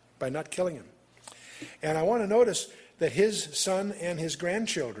repent by not killing him. And I want to notice that his son and his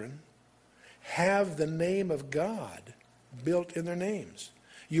grandchildren have the name of God built in their names.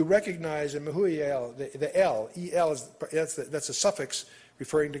 You recognize in Mehuiel, the El, E-L, that's a suffix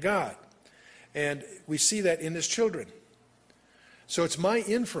referring to God. And we see that in his children. So it's my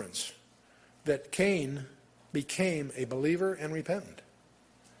inference that Cain became a believer and repentant.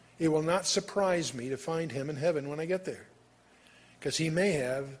 It will not surprise me to find him in heaven when I get there, because he may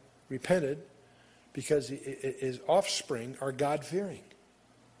have repented because his offspring are God-fearing.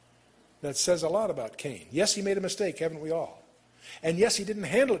 That says a lot about Cain. Yes, he made a mistake, haven't we all? And yes, he didn't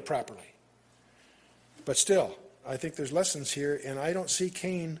handle it properly. But still, I think there's lessons here, and I don't see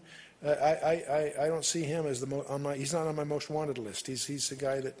Cain. I don't see him as he's not on my most wanted list. He's the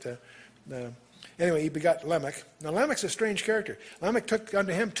guy that. Anyway, he begot Lamech. Now, Lamech's a strange character. Lamech took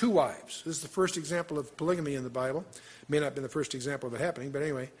unto him 2 wives. This is the first example of polygamy in the Bible. It may not have been the first example of it happening, but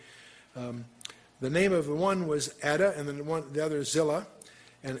anyway. The name of the one was Ada, and the other Zillah.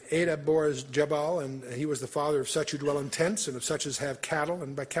 And Ada bore Jabal, and he was the father of such who dwell in tents, and of such as have cattle.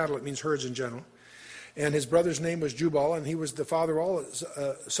 And by cattle it means herds in general. And his brother's name was Jubal, and he was the father of all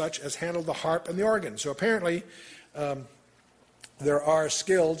such as handled the harp and the organ. So apparently there are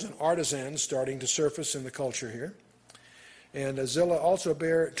skills and artisans starting to surface in the culture here. And Zillah also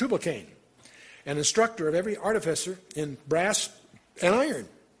bare Tubal-Cain, an instructor of every artificer in brass and iron.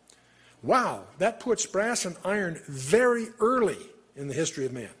 Wow, that puts brass and iron very early in the history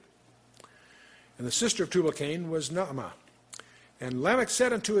of man. And the sister of Tubal-Cain was Naamah. And Lamech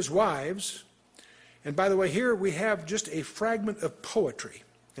said unto his wives, and by the way, here we have just a fragment of poetry,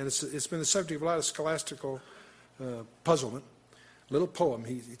 and it's been the subject of a lot of scholastical puzzlement. Little poem.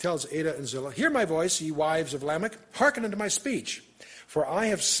 He tells Ada and Zillah, hear my voice, ye wives of Lamech, hearken unto my speech. For I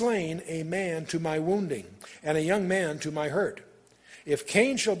have slain a man to my wounding, and a young man to my hurt. If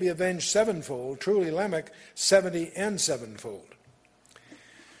Cain shall be avenged 7-fold, truly Lamech 70 and 7-fold.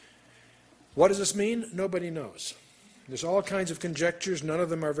 What does this mean? Nobody knows. There's all kinds of conjectures. None of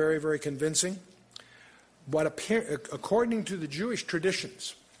them are very, very convincing. But according to the Jewish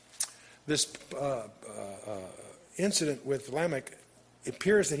traditions, this incident with Lamech, it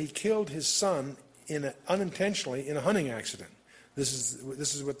appears that he killed his son unintentionally in a hunting accident. This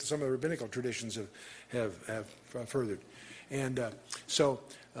is what some of the rabbinical traditions have furthered. And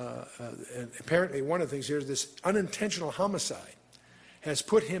and apparently one of the things here is this unintentional homicide has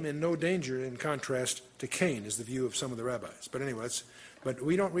put him in no danger in contrast to Cain, is the view of some of the rabbis. But anyway, but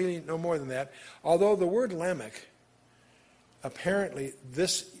we don't really know more than that. Although the word Lamech, apparently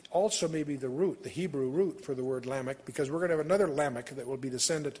this also may be the root, the Hebrew root for the word Lamech, because we're going to have another Lamech that will be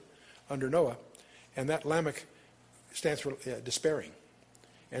descended under Noah, and that Lamech stands for despairing.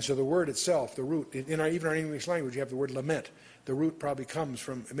 And so the word itself, the root, even our English language, you have the word lament. The root probably comes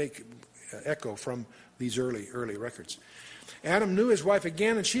from, echo from these early records. Adam knew his wife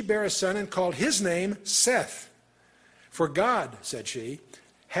again, and she bare a son and called his name Seth. For God, said she,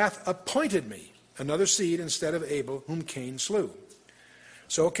 hath appointed me another seed instead of Abel, whom Cain slew.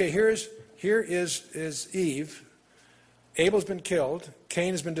 So, okay, here is Eve. Abel's been killed.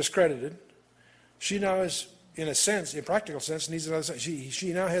 Cain has been discredited. She now is, in a sense, in practical sense, needs another son.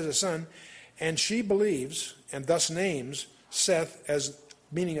 She now has a son, and she believes, and thus names Seth as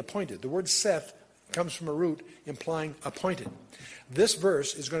meaning appointed. The word Seth comes from a root implying appointed. This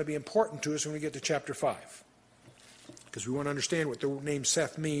verse is going to be important to us when we get to chapter 5, because we want to understand what the name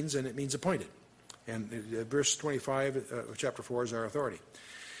Seth means, and it means appointed. And verse 25 of chapter 4 is our authority.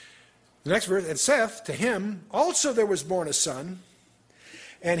 The next verse, and Seth, to him also there was born a son,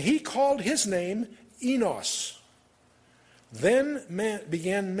 and he called his name Enos. Then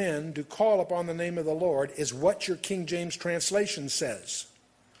began men to call upon the name of the Lord, is what your King James translation says.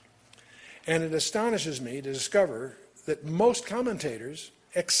 And it astonishes me to discover that most commentators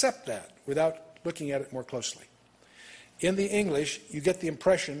accept that without looking at it more closely. In the English, you get the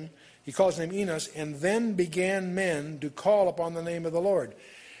impression, he calls his name Enos, and then began men to call upon the name of the Lord.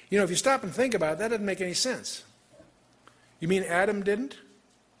 You know, if you stop and think about it, that doesn't make any sense. You mean Adam didn't?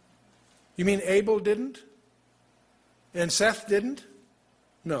 You mean Abel didn't? And Seth didn't?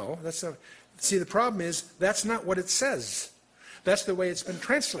 No, that's not. See, the problem is that's not what it says. That's the way it's been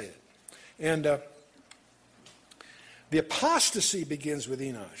translated. And the apostasy begins with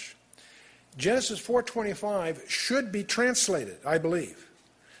Enosh. Genesis 4:25 should be translated, I believe.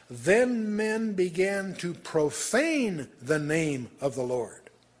 Then men began to profane the name of the Lord.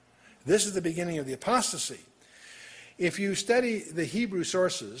 This is the beginning of the apostasy. If you study the Hebrew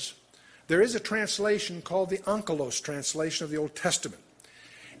sources, there is a translation called the Onkelos translation of the Old Testament.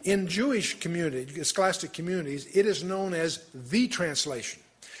 In Jewish community, scholastic communities, it is known as the translation.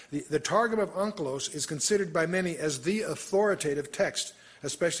 The Targum of Onkelos is considered by many as the authoritative text,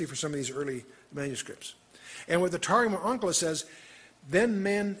 especially for some of these early manuscripts. And what the Targum of Onkelos says, then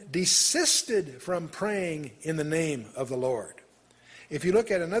men desisted from praying in the name of the Lord. If you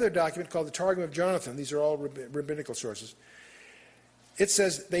look at another document called the Targum of Jonathan, these are all rabbinical sources, it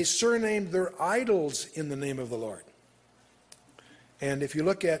says they surnamed their idols in the name of the Lord. And if you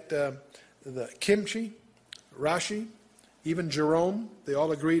look at the Kimchi, Rashi, even Jerome, they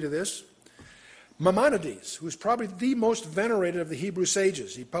all agree to this. Maimonides, who's probably the most venerated of the Hebrew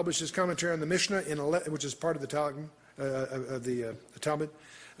sages, he published his commentary on the Mishnah, which is part of the Talmud,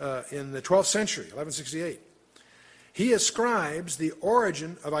 in the 12th century, 1168. He ascribes the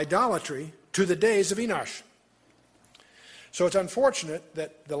origin of idolatry to the days of Enosh. So it's unfortunate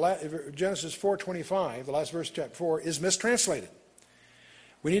that Genesis 4:25, the last verse of chapter 4, is mistranslated.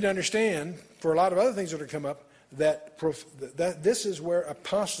 We need to understand, for a lot of other things that are come up, that this is where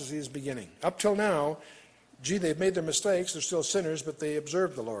apostasy is beginning. Up till now, they've made their mistakes, they're still sinners, but they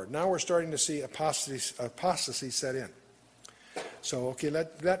observed the Lord. Now we're starting to see apostasy set in. So, okay,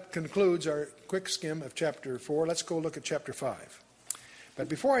 that concludes our quick skim of chapter 4. Let's go look at chapter 5. But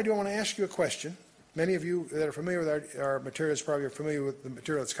before I do, I want to ask you a question. Many of you that are familiar with our materials probably are familiar with the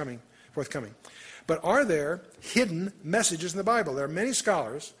material that's forthcoming. But are there hidden messages in the Bible? There are many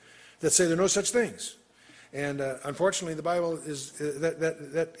scholars that say there are no such things. And unfortunately, the Bible is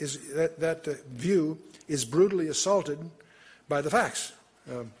that view is brutally assaulted by the facts.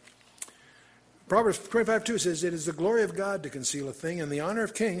 Proverbs 25:2 says, "It is the glory of God to conceal a thing, and the honor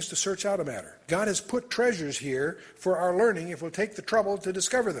of kings to search out a matter." God has put treasures here for our learning if we'll take the trouble to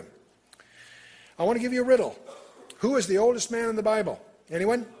discover them. I want to give you a riddle. Who is the oldest man in the Bible?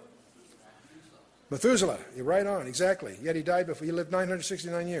 Anyone? Methuselah. You're right on, exactly. Yet he died before. He lived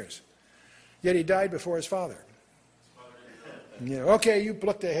 969 years. Yet he died before his father. Yeah, okay, you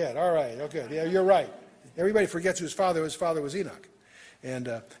looked ahead. All right, okay. Yeah, you're right. Everybody forgets whose father was. His father was Enoch.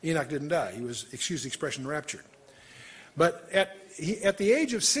 And Enoch didn't die. He was, excuse the expression, raptured. But at the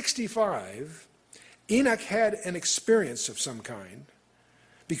age of 65, Enoch had an experience of some kind,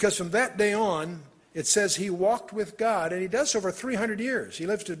 because from that day on, it says he walked with God, and he does so for 300 years. He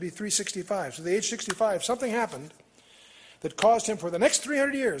lives to be 365. So at the age 65, something happened that caused him for the next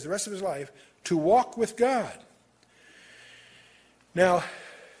 300 years, the rest of his life, to walk with God. Now,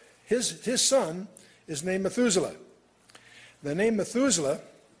 his son is named Methuselah. The name Methuselah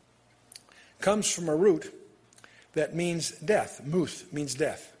comes from a root that means death. Muth means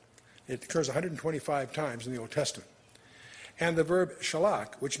death. It occurs 125 times in the Old Testament. And the verb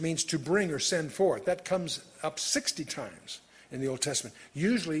shalach, which means to bring or send forth, that comes up 60 times in the Old Testament,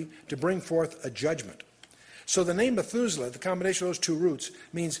 usually to bring forth a judgment. So the name Methuselah, the combination of those two roots,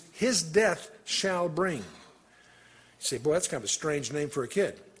 means his death shall bring. You say, boy, that's kind of a strange name for a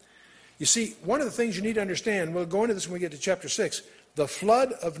kid. You see, one of the things you need to understand, we'll go into this when we get to chapter 6, the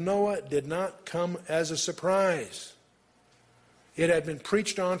flood of Noah did not come as a surprise. It had been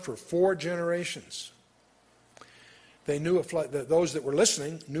preached on for 4 generations. They knew a flood, those that were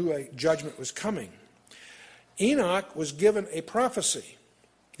listening knew a judgment was coming. Enoch was given a prophecy.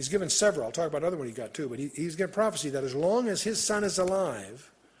 He's given several. I'll talk about another one he got too, but he's given prophecy that as long as his son is alive,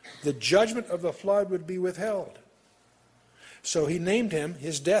 the judgment of the flood would be withheld. So he named him,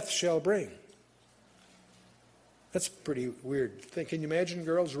 his death shall bring. That's a pretty weird thing. Can you imagine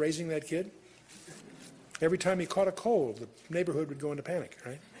girls raising that kid? Every time he caught a cold, the neighborhood would go into panic,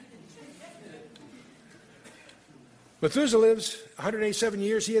 right? Methuselah lives 187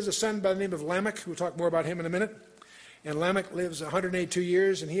 years. He has a son by the name of Lamech. We'll talk more about him in a minute. And Lamech lives 182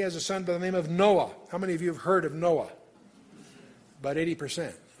 years, and he has a son by the name of Noah. How many of you have heard of Noah? About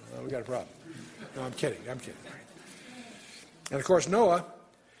 80%. Well, we got a problem. No, I'm kidding. And of course, Noah,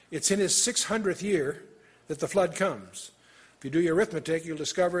 it's in his 600th year that the flood comes. If you do your arithmetic, you'll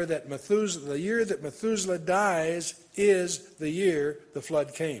discover that the year that Methuselah dies is the year the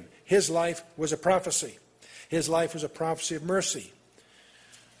flood came. His life was a prophecy. His life was a prophecy of mercy.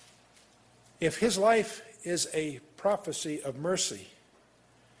 If his life is a prophecy of mercy,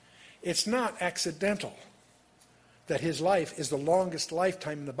 it's not accidental that his life is the longest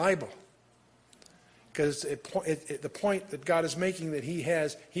lifetime in the Bible. Because the point that God is making that he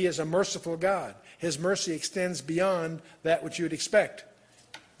is a merciful God. His mercy extends beyond that which you would expect.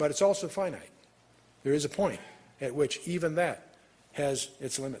 But it's also finite. There is a point at which even that has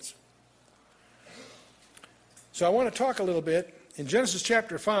its limits. So I want to talk a little bit. In Genesis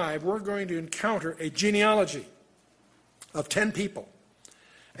chapter 5, we're going to encounter a genealogy of 10 people.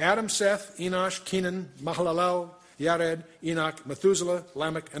 Adam, Seth, Enosh, Kenan, Mahalalel, Yared, Enoch, Methuselah,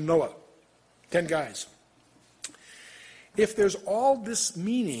 Lamech, and Noah. 10 guys. If there's all this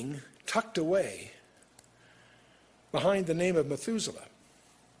meaning tucked away behind the name of Methuselah,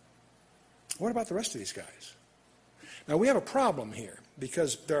 what about the rest of these guys? Now, we have a problem here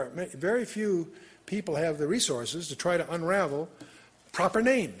because there are very few people have the resources to try to unravel proper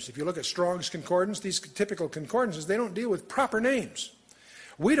names. If you look at Strong's Concordance, these typical concordances, they don't deal with proper names.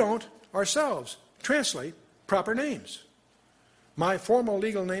 We don't ourselves translate proper names. My formal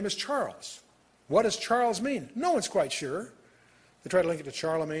legal name is Charles. What does Charles mean? No one's quite sure. They try to link it to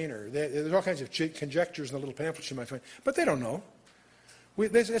Charlemagne, or there's all kinds of conjectures in the little pamphlets you might find, but they don't know.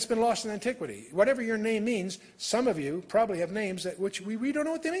 It's been lost in antiquity. Whatever your name means, some of you probably have names which we don't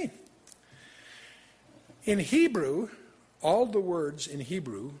know what they mean. In Hebrew, all the words in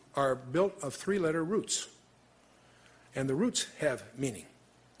Hebrew are built of three-letter roots, and the roots have meaning.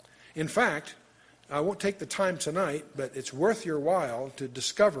 In fact, I won't take the time tonight, but it's worth your while to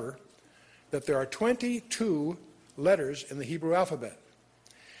discover that there are 22 letters in the Hebrew alphabet.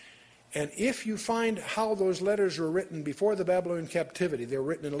 And if you find how those letters were written before the Babylonian captivity, they were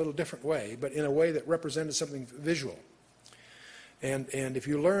written in a little different way, but in a way that represented something visual. And if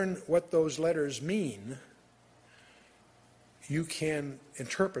you learn what those letters mean, you can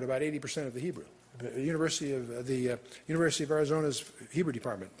interpret about 80% of the Hebrew. The University of Arizona's Hebrew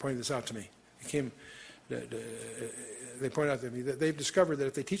department pointed this out to me. They pointed out to me that they've discovered that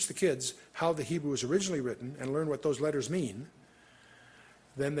if they teach the kids how the Hebrew was originally written and learn what those letters mean,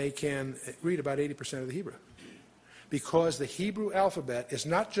 then they can read about 80% of the Hebrew. Because the Hebrew alphabet is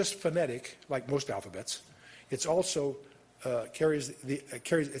not just phonetic, like most alphabets. It's also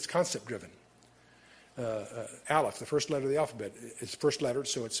it's concept-driven. Aleph, the first letter of the alphabet, is first letter,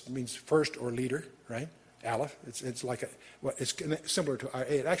 so it means first or leader, right? Aleph. It's like it's similar to our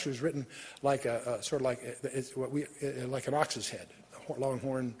A. It actually was written like like an ox's head, long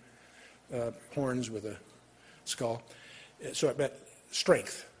horns with a skull. So it meant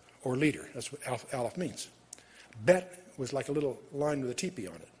strength or leader. That's what Aleph means. Bet was like a little line with a teepee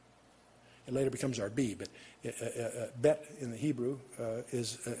on it. It later becomes our B, but bet in the Hebrew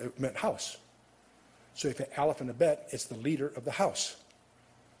meant house. So if you have Aleph and a bet, it's the leader of the house.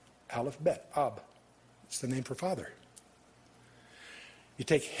 Aleph, bet, Ab. It's the name for father. You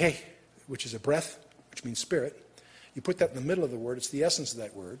take He, which is a breath, which means spirit. You put that in the middle of the word. It's the essence of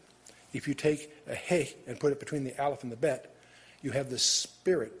that word. If you take a He and put it between the Aleph and the bet, you have the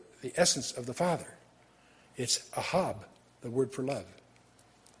spirit, the essence of the Father. It's Ahab, the word for love.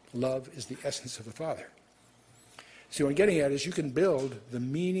 Love is the essence of the Father. See, what I'm getting at is you can build the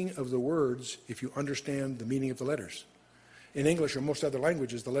meaning of the words if you understand the meaning of the letters. In English or most other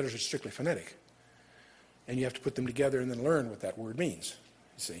languages, the letters are strictly phonetic. And you have to put them together and then learn what that word means,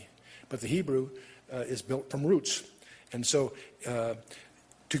 you see. But the Hebrew is built from roots. And so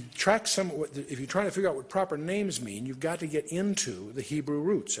to track if you're trying to figure out what proper names mean, you've got to get into the Hebrew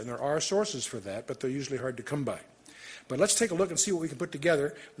roots. And there are sources for that, but they're usually hard to come by. But let's take a look and see what we can put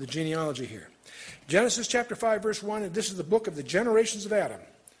together with the genealogy here. Genesis chapter 5, verse 1, and this is the book of the generations of Adam.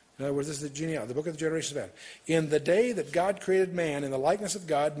 In other words, this is the genealogy, the book of the generations of Adam. In the day that God created man, in the likeness of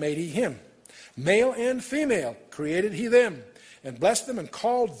God made he him. Male and female created he them, and blessed them and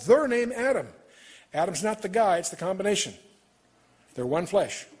called their name Adam. Adam's not the guy, it's the combination. They're one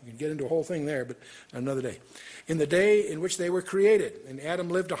flesh. You can get into a whole thing there, but another day. In the day in which they were created, and Adam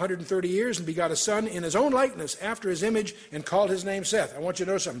lived 130 years and begot a son in his own likeness after his image and called his name Seth. I want you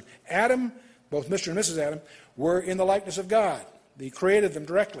to know something. Adam, both Mr. and Mrs. Adam, were in the likeness of God. He created them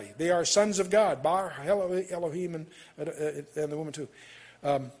directly. They are sons of God. Bar, Elohim, and the woman too.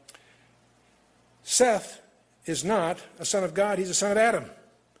 Seth is not a son of God. He's a son of Adam.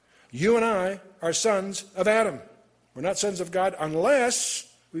 You and I are sons of Adam. We're not sons of God unless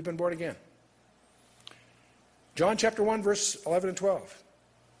we've been born again. John chapter 1, verse 11 and 12.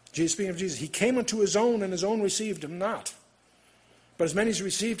 Jesus, speaking of Jesus, he came unto his own, and his own received him not. But as many as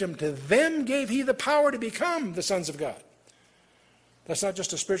received him, to them gave he the power to become the sons of God. That's not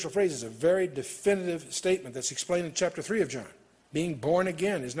just a spiritual phrase. It's a very definitive statement that's explained in chapter 3 of John. Being born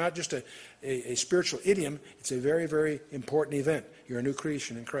again is not just a spiritual idiom. It's a very, very important event. You're a new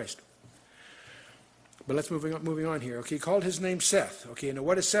creation in Christ. But let's moving on here. Okay, he called his name Seth. Okay, now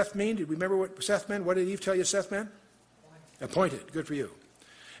what does Seth mean? Did we remember what Seth meant? What did Eve tell you Seth meant? Appointed. Good for you.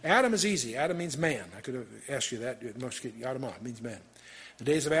 Adam is easy. Adam means man. I could have asked you that. Adam means man. The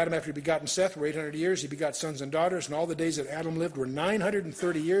days of Adam after he begotten Seth were 800 years. He begot sons and daughters, and all the days that Adam lived were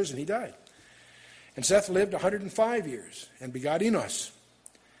 930 years, and he died. And Seth lived 105 years and begot Enos.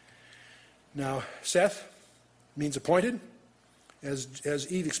 Now, Seth means appointed, as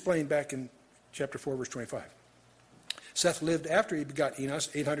Eve explained back in chapter 4, verse 25. Seth lived after he begot Enos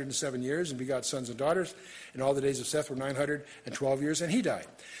 807 years and begot sons and daughters, and all the days of Seth were 912 years, and he died.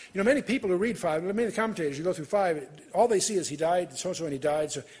 You know, many people who read 5, many commentators, you go through 5, all they see is he died, so-and-so, and he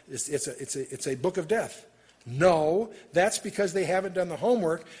died, so it's a book of death. No, that's because they haven't done the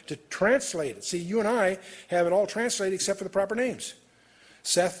homework to translate it. See, you and I have it all translated except for the proper names.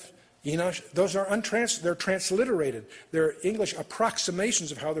 Seth, Enosh, those are they're transliterated. They're English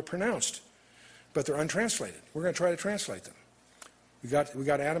approximations of how they're pronounced, but they're untranslated. We're going to try to translate them. We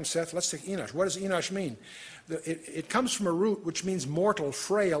got Adam, Seth. Let's take Enosh. What does Enosh mean? It comes from a root which means mortal,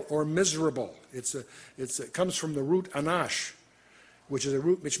 frail, or miserable. It comes from the root anash, which is a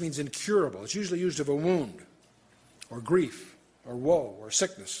root which means incurable. It's usually used of a wound, or grief, or woe, or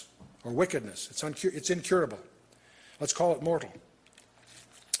sickness, or wickedness. It's incurable. Let's call it mortal.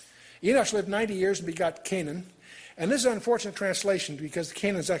 Enosh lived 90 years and begot Canaan. And this is an unfortunate translation because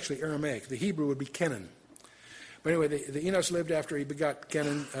Canaan is actually Aramaic. The Hebrew would be Kenan. But anyway, the Enosh lived after he begot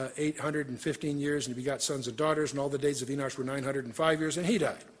Kenan 815 years, and he begot sons and daughters, and all the days of Enosh were 905 years, and he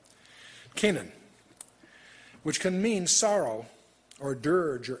died. Canaan, which can mean sorrow or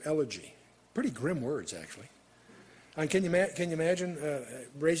dirge or elegy. Pretty grim words, actually. And can you imagine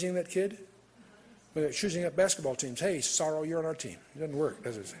raising that kid? Choosing up basketball teams. Hey, sorrow, you're on our team. It doesn't work,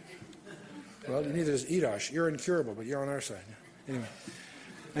 does it? Well, neither does Enosh. You're incurable, but you're on our side. Anyway.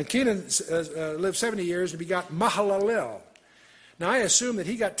 And Kenan lived 70 years and begot Mahalalel. Now, I assume that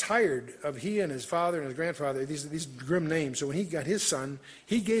he got tired of he and his father and his grandfather, these grim names. So when he got his son,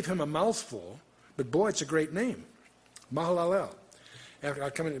 he gave him a mouthful. But boy, it's a great name. Mahalalel.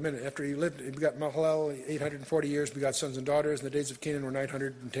 I'll come in a minute. After he begot Mahalalel 840 years, begot sons and daughters, and the days of Canaan were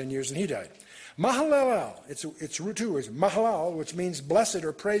 910 years, and he died. Mahalalel, it's root two words. Mahalal, which means blessed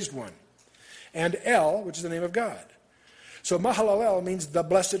or praised one. And El, which is the name of God. So Mahalalel means the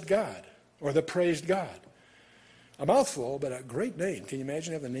blessed God, or the praised God. A mouthful, but a great name. Can you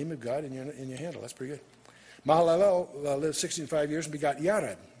imagine having the name of God in your handle? That's pretty good. Mahalalel lived 65 years and begot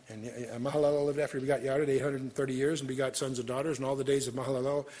Yared. And Mahalalel lived after he begot Yared 830 years and begot sons and daughters, and all the days of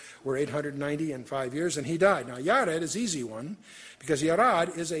Mahalalel were 895 years, and he died. Now, Yared is an easy one, because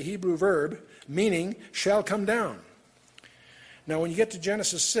Yarad is a Hebrew verb meaning shall come down. Now, when you get to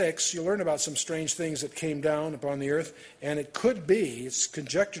Genesis 6, you'll learn about some strange things that came down upon the earth, and it could be, it's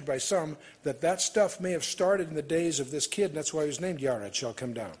conjectured by some, that stuff may have started in the days of this kid, and that's why he was named Yared, shall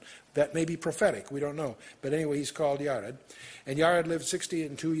come down. That may be prophetic, we don't know. But anyway, he's called Yared. And Yared lived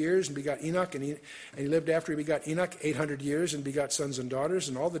 62 years and begot Enoch, and he lived after he begot Enoch 800 years and begot sons and daughters,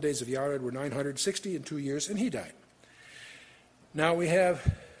 and all the days of Yared were 962 years, and he died. Now we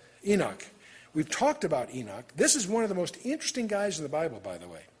have Enoch. We've talked about Enoch. This is one of the most interesting guys in the Bible, by the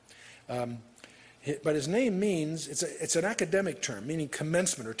way. But his name means, it's an academic term, meaning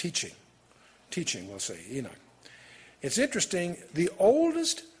commencement or teaching. Teaching, we'll say, Enoch. It's interesting, the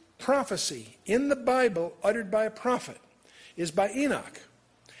oldest prophecy in the Bible uttered by a prophet is by Enoch.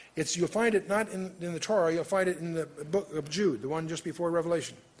 You'll find it not in the Torah, you'll find it in the book of Jude, the one just before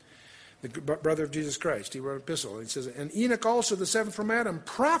Revelation. The brother of Jesus Christ. He wrote an epistle. He says, and Enoch also, the seventh from Adam,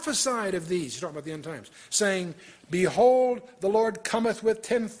 prophesied of these. He's talking about the end times, saying, behold, the Lord cometh with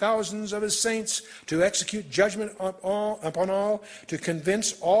 10,000s of his saints to execute judgment upon all, to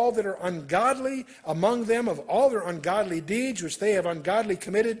convince all that are ungodly among them of all their ungodly deeds which they have ungodly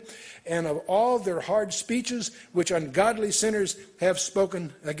committed, and of all their hard speeches which ungodly sinners have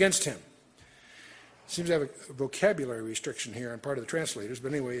spoken against him. Seems to have a vocabulary restriction here on part of the translators,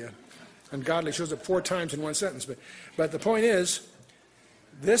 but anyway, ungodly shows up 4 times in one sentence. But the point is,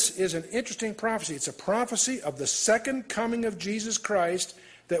 this is an interesting prophecy. It's a prophecy of the second coming of Jesus Christ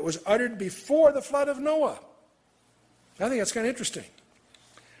that was uttered before the flood of Noah. I think that's kind of interesting.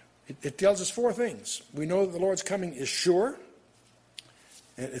 It tells us 4 things. We know that the Lord's coming is sure,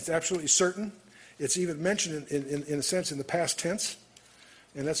 and it's absolutely certain. It's even mentioned, in a sense, in the past tense.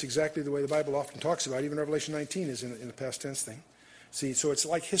 And that's exactly the way the Bible often talks about it. Even Revelation 19 is in the past tense thing. See, so it's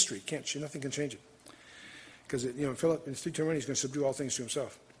like history. Nothing can change it. Because, Philip in 3:21, he's going to subdue all things to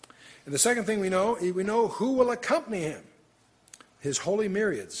himself. And the second thing we know who will accompany him. His holy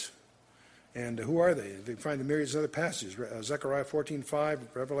myriads. And who are they? They find the myriads in other passages. Zechariah 14:5,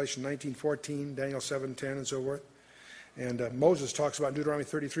 Revelation 19:14, Daniel 7:10, and so forth. And Moses talks about in Deuteronomy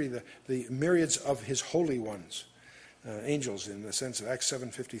 33, the myriads of his holy ones. Angels in the sense of Acts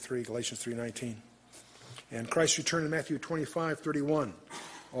 7:53, Galatians 3:19. And Christ's return in Matthew 25:31.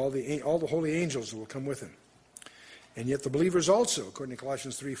 All the holy angels will come with him. And yet the believers also, according to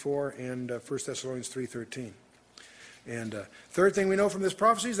Colossians 3:4 and 1 Thessalonians 3:13. And third thing we know from this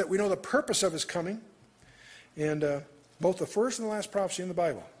prophecy is that we know the purpose of his coming. And both the first and the last prophecy in the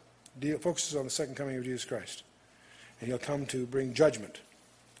Bible focuses on the second coming of Jesus Christ. and he'll come to bring judgment,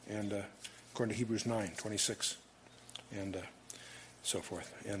 and according to Hebrews 9:26, and so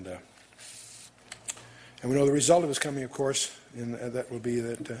forth. And we know the result of his coming, of course, and that will be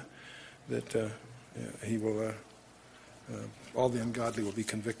that he will, all the ungodly will be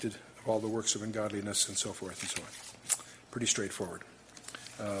convicted of all the works of ungodliness, and so forth and so on. Pretty straightforward.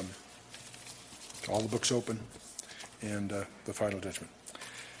 All the books open, and the final judgment.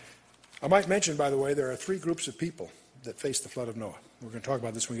 I might mention, by the way, there are three groups of people that face the flood of Noah. We're going to talk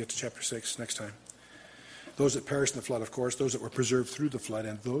about this when we get to chapter 6 next time. Those that perished in the flood, of course, those that were preserved through the flood,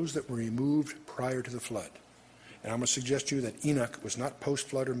 and those that were removed prior to the flood. And I'm going to suggest to you that Enoch was not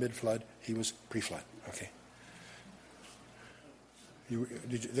post-flood or mid-flood. He was pre-flood. Okay.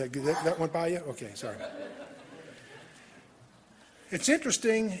 That went by you? Okay, sorry. It's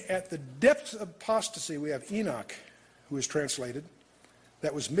interesting, at the depth of apostasy, we have Enoch, who is translated,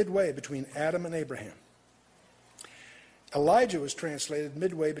 that was midway between Adam and Abraham. Elijah was translated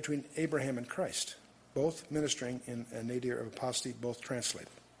midway between Abraham and Christ, both ministering in a nadir of apostasy, both translated.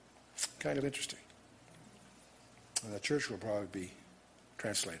 Kind of interesting. And the church will probably be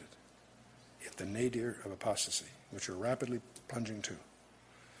translated at the nadir of apostasy, which we're rapidly plunging to.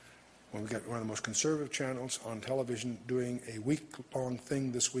 When we got one of the most conservative channels on television doing a week-long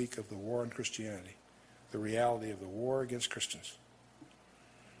thing this week of the war on Christianity, the reality of the war against Christians.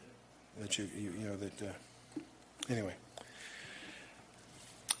 That anyway.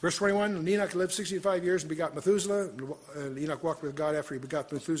 Verse 21, and Enoch lived 65 years and begot Methuselah. And Enoch walked with God after he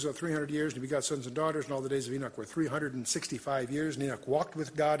begot Methuselah 300 years, and he begot sons and daughters, and all the days of Enoch were 365 years. And Enoch walked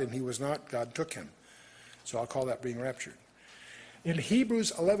with God, and he was not. God took him. So I'll call that being raptured. In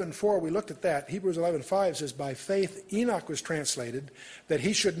Hebrews 11:4, we looked at that. Hebrews 11:5 says, by faith Enoch was translated, that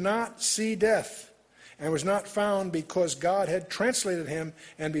he should not see death, and was not found because God had translated him,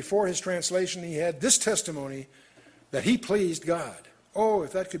 and before his translation he had this testimony, that he pleased God. Oh,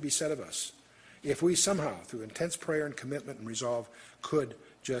 if that could be said of us. If we somehow, through intense prayer and commitment and resolve, could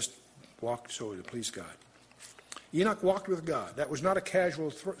just walk so to please God. Enoch walked with God. That was not a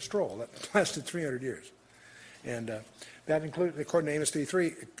casual stroll. That lasted 300 years. And that included, according to Amos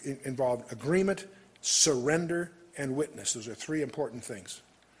 3:3, involved agreement, surrender, and witness. Those are three important things.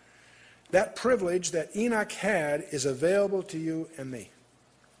 That privilege that Enoch had is available to you and me.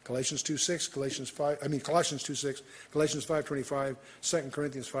 Colossians 2:6, Colossians 2:6, Galatians 5:25, 2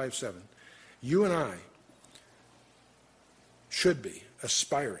 Corinthians 5:7. You and I should be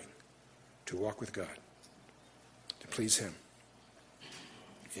aspiring to walk with God, to please him.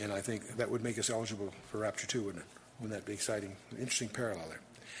 And I think that would make us eligible for rapture too, wouldn't it? Wouldn't that be exciting? Interesting parallel there.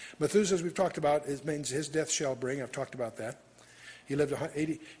 Methuselah, as we've talked about, it means his death shall bring. I've talked about that. He lived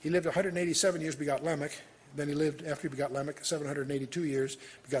 187 years, begot Lamech. Then he lived, after he begot Lamech, 782 years,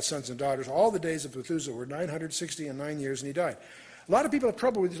 begot sons and daughters. All the days of Methuselah were 960 and 9 years, and he died. A lot of people have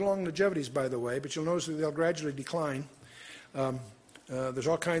trouble with these long longevities, by the way, but you'll notice that they'll gradually decline. There's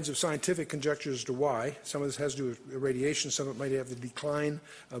all kinds of scientific conjectures as to why. Some of this has to do with radiation. Some of it might have the decline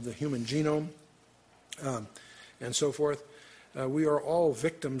of the human genome, and so forth. We are all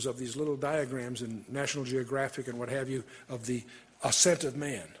victims of these little diagrams in National Geographic and what have you of the ascent of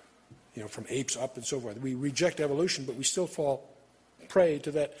man, from apes up and so forth. We reject evolution, but we still fall prey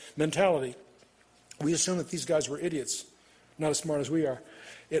to that mentality. We assume that these guys were idiots, not as smart as we are.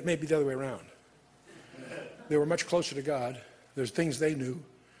 It may be the other way around. They were much closer to God. There's things they knew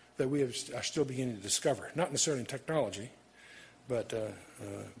that we are still beginning to discover. Not necessarily in technology, but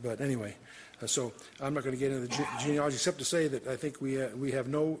anyway. So I'm not going to get into the genealogy except to say that I think we have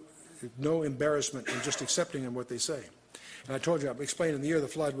no embarrassment in just accepting them what they say. And I told you, I explained in the year of the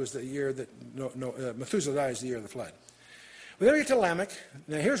flood was the year that Methuselah dies, the year of the flood. We then get to Lamech.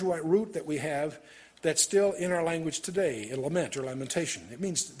 Now here's what root that we have that's still in our language today, a lament or lamentation.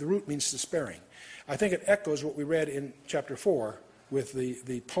 The root means despairing. I think it echoes what we read in chapter 4 with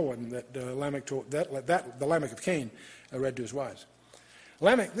the poem that Lamech told, the Lamech of Cain read to his wives.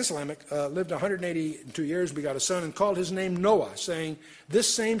 Lamech lived 182 years, begot a son, and called his name Noah, saying,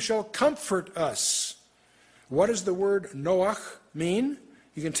 this same shall comfort us. What does the word Noach mean?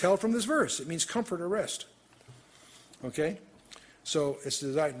 You can tell from this verse. It means comfort or rest. Okay? So it's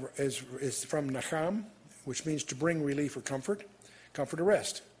from Nacham, which means to bring relief or comfort or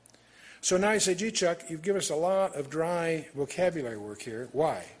rest. So now you say, gee, Chuck, you've given us a lot of dry vocabulary work here.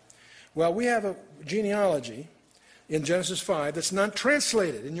 Why? Well, we have a genealogy in Genesis 5 that's not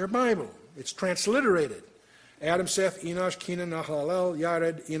translated in your Bible. It's transliterated. Adam, Seth, Enosh, Kenan, Nahalal,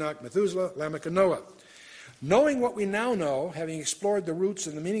 Yared, Enoch, Methuselah, Lamech, and Noah. Knowing what we now know, having explored the roots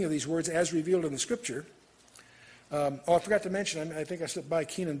and the meaning of these words as revealed in the Scripture, I forgot to mention, I think I slipped by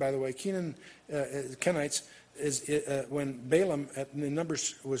Kenan, by the way. Kenites, when Balaam at the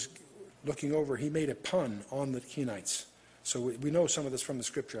Numbers was looking over, he made a pun on the Kenites. So we know some of this from the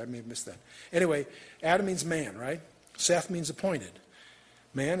scripture. I may have missed that. Anyway, Adam means man, right? Seth means appointed.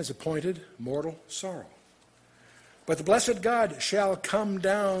 Man is appointed mortal sorrow. But the blessed God shall come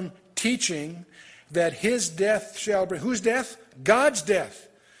down teaching that his death shall bring. Whose death? God's death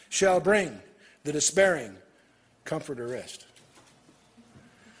shall bring the despairing comfort or rest.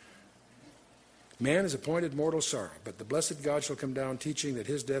 Man is appointed mortal sorrow, but the blessed God shall come down teaching that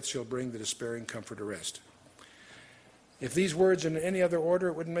his death shall bring the despairing comfort or rest. If these words in any other order,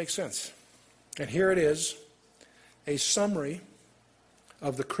 it wouldn't make sense. And here it is, a summary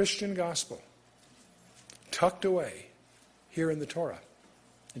of the Christian gospel tucked away here in the Torah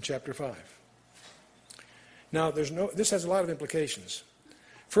in chapter 5. Now, this has a lot of implications.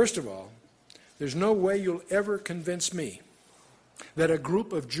 First of all, there's no way you'll ever convince me that a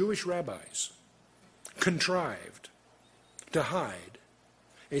group of Jewish rabbis contrived to hide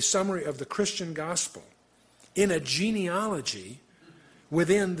a summary of the Christian gospel in a genealogy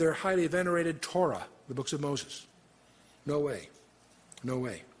within their highly venerated Torah, the books of Moses. No way. No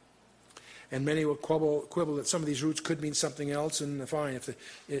way. And many will quibble that some of these roots could mean something else, and fine.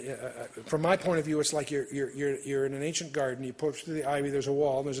 From my point of view, it's like you're in an ancient garden, you push through the ivy, there's a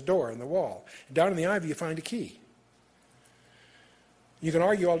wall, and there's a door in the wall. And down in the ivy, you find a key. You can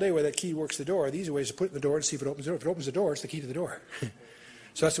argue all day whether that key works the door. The easy way is to put it in the door and see if it opens the door. If it opens the door, it's the key to the door.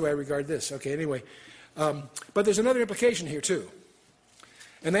 So that's the way I regard this. Okay, anyway. But there's another implication here, too.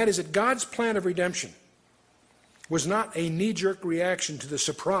 And that is that God's plan of redemption was not a knee-jerk reaction to the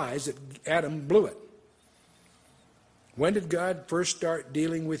surprise that Adam blew it. When did God first start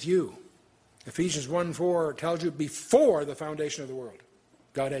dealing with you? Ephesians 1:4 tells you before the foundation of the world,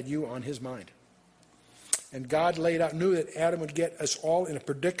 God had you on his mind. And God knew that Adam would get us all in a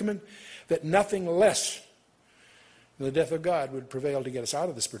predicament that nothing less than the death of God would prevail to get us out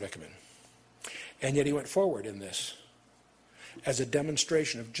of this predicament. And yet he went forward in this as a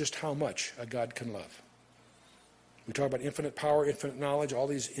demonstration of just how much a God can love. We talk about infinite power, infinite knowledge, all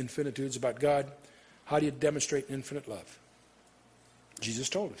these infinitudes about God. How do you demonstrate infinite love? Jesus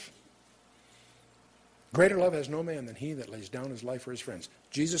told us. Greater love has no man than he that lays down his life for his friends.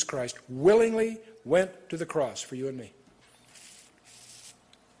 Jesus Christ willingly went to the cross for you and me.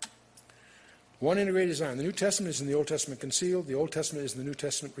 One integrated design. The New Testament is in the Old Testament concealed. The Old Testament is in the New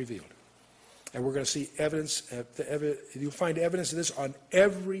Testament revealed. And we're going to see evidence. You'll find evidence of this on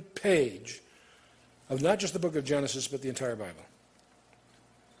every page of not just the book of Genesis, but the entire Bible.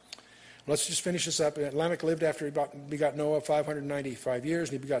 Let's just finish this up. Lamech lived after he begot Noah 595 years,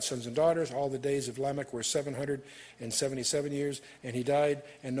 and he begot sons and daughters. All the days of Lamech were 777 years, and he died,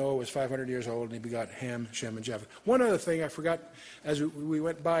 and Noah was 500 years old, and he begot Ham, Shem, and Japheth. One other thing I forgot, as we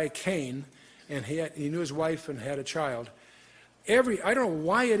went by Cain, and he knew his wife and had a child. I don't know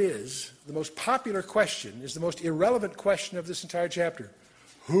why it is, the most popular question is the most irrelevant question of this entire chapter.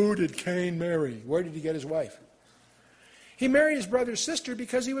 Who did Cain marry? Where did he get his wife? He married his brother's sister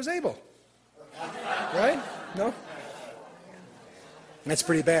because he was able. Right? No? That's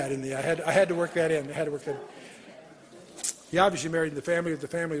pretty bad. I had to work that in. He obviously married the family, but the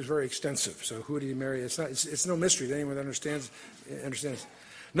family was very extensive. So who did he marry? It's no mystery to anyone that understands.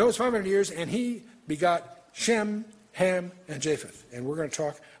 Noah's 500 years, and he begot Shem, Ham, and Japheth. And we're going to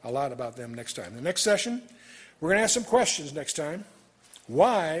talk a lot about them next time. The next session, we're going to ask some questions next time.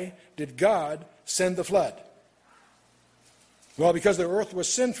 Why did God send the flood? Well, because the earth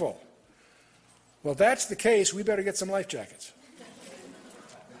was sinful. Well, if that's the case, we better get some life jackets.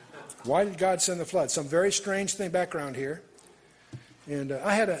 Why did God send the flood? Some very strange background here. And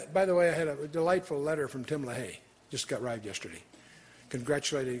by the way, I had a delightful letter from Tim LaHaye. Just got arrived yesterday,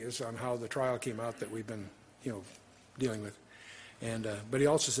 congratulating us on how the trial came out that we've been, dealing with. And but he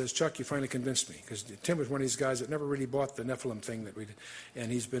also says, Chuck, you finally convinced me, because Tim was one of these guys that never really bought the Nephilim thing that we did,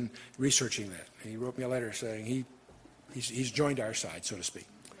 and he's been researching that. And he wrote me a letter saying he's joined our side, so to speak,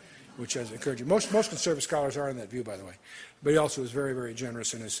 which has encouraged you. Most conservative scholars are in that view, by the way. But he also is very, very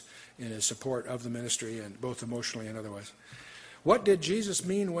generous in his support of the ministry, and both emotionally and otherwise. What did Jesus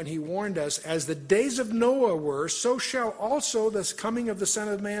mean when he warned us, as the days of Noah were, so shall also the coming of the Son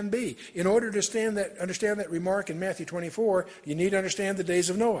of Man be? In order to understand that remark in Matthew 24, you need to understand the days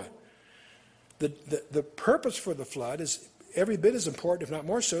of Noah. The purpose for the flood is every bit as important, if not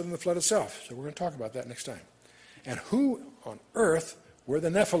more so, than the flood itself. So we're going to talk about that next time. And who on earth were the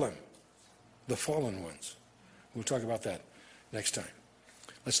Nephilim, the fallen ones? We'll talk about that next time.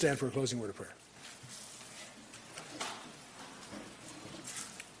 Let's stand for a closing word of prayer.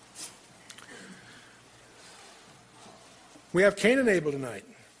 We have Cain and Abel tonight.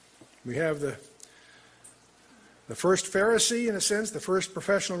 We have the the first Pharisee, in a sense, the first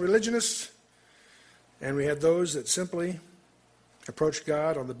professional religionists, and we had those that simply approached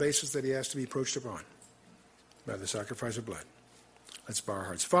God on the basis that he asked to be approached upon by the sacrifice of blood. Let's bow our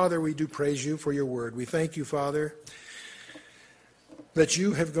hearts. Father, we do praise you for your word. We thank you, Father, that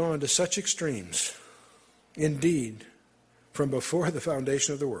you have gone to such extremes, indeed, from before the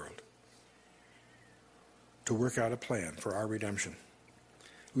foundation of the world, to work out a plan for our redemption.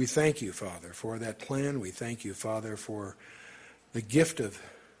 We thank you, Father, for that plan. We thank you, Father, for the gift of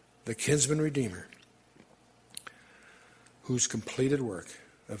the kinsman redeemer, whose completed work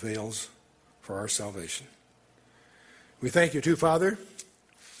avails for our salvation. We thank you too, Father,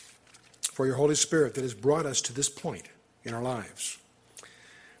 for your Holy Spirit that has brought us to this point in our lives.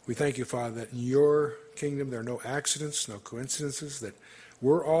 We thank you, Father, that in your kingdom there are no accidents, no coincidences, that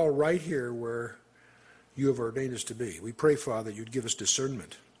we're all right here where you have ordained us to be. We pray, Father, you'd give us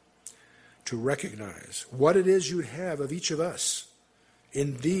discernment to recognize what it is you would have of each of us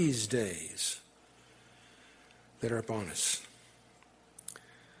in these days that are upon us.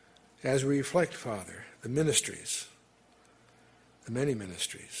 As we reflect, Father, the ministries, the many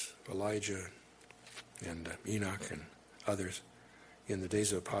ministries, Elijah and Enoch and others in the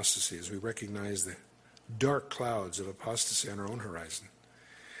days of apostasy, as we recognize the dark clouds of apostasy on our own horizon,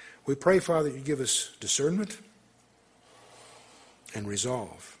 we pray, Father, that you give us discernment and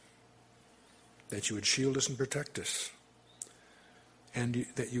resolve, that you would shield us and protect us, and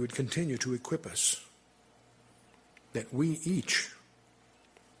that you would continue to equip us, that we each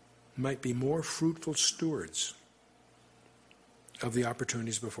might be more fruitful stewards of the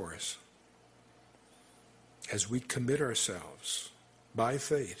opportunities before us as we commit ourselves by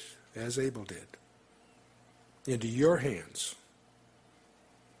faith, as Abel did, into your hands,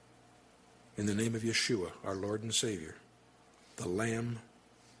 in the name of Yeshua, our Lord and Savior, the Lamb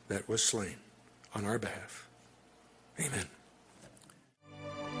that was slain on our behalf. Amen.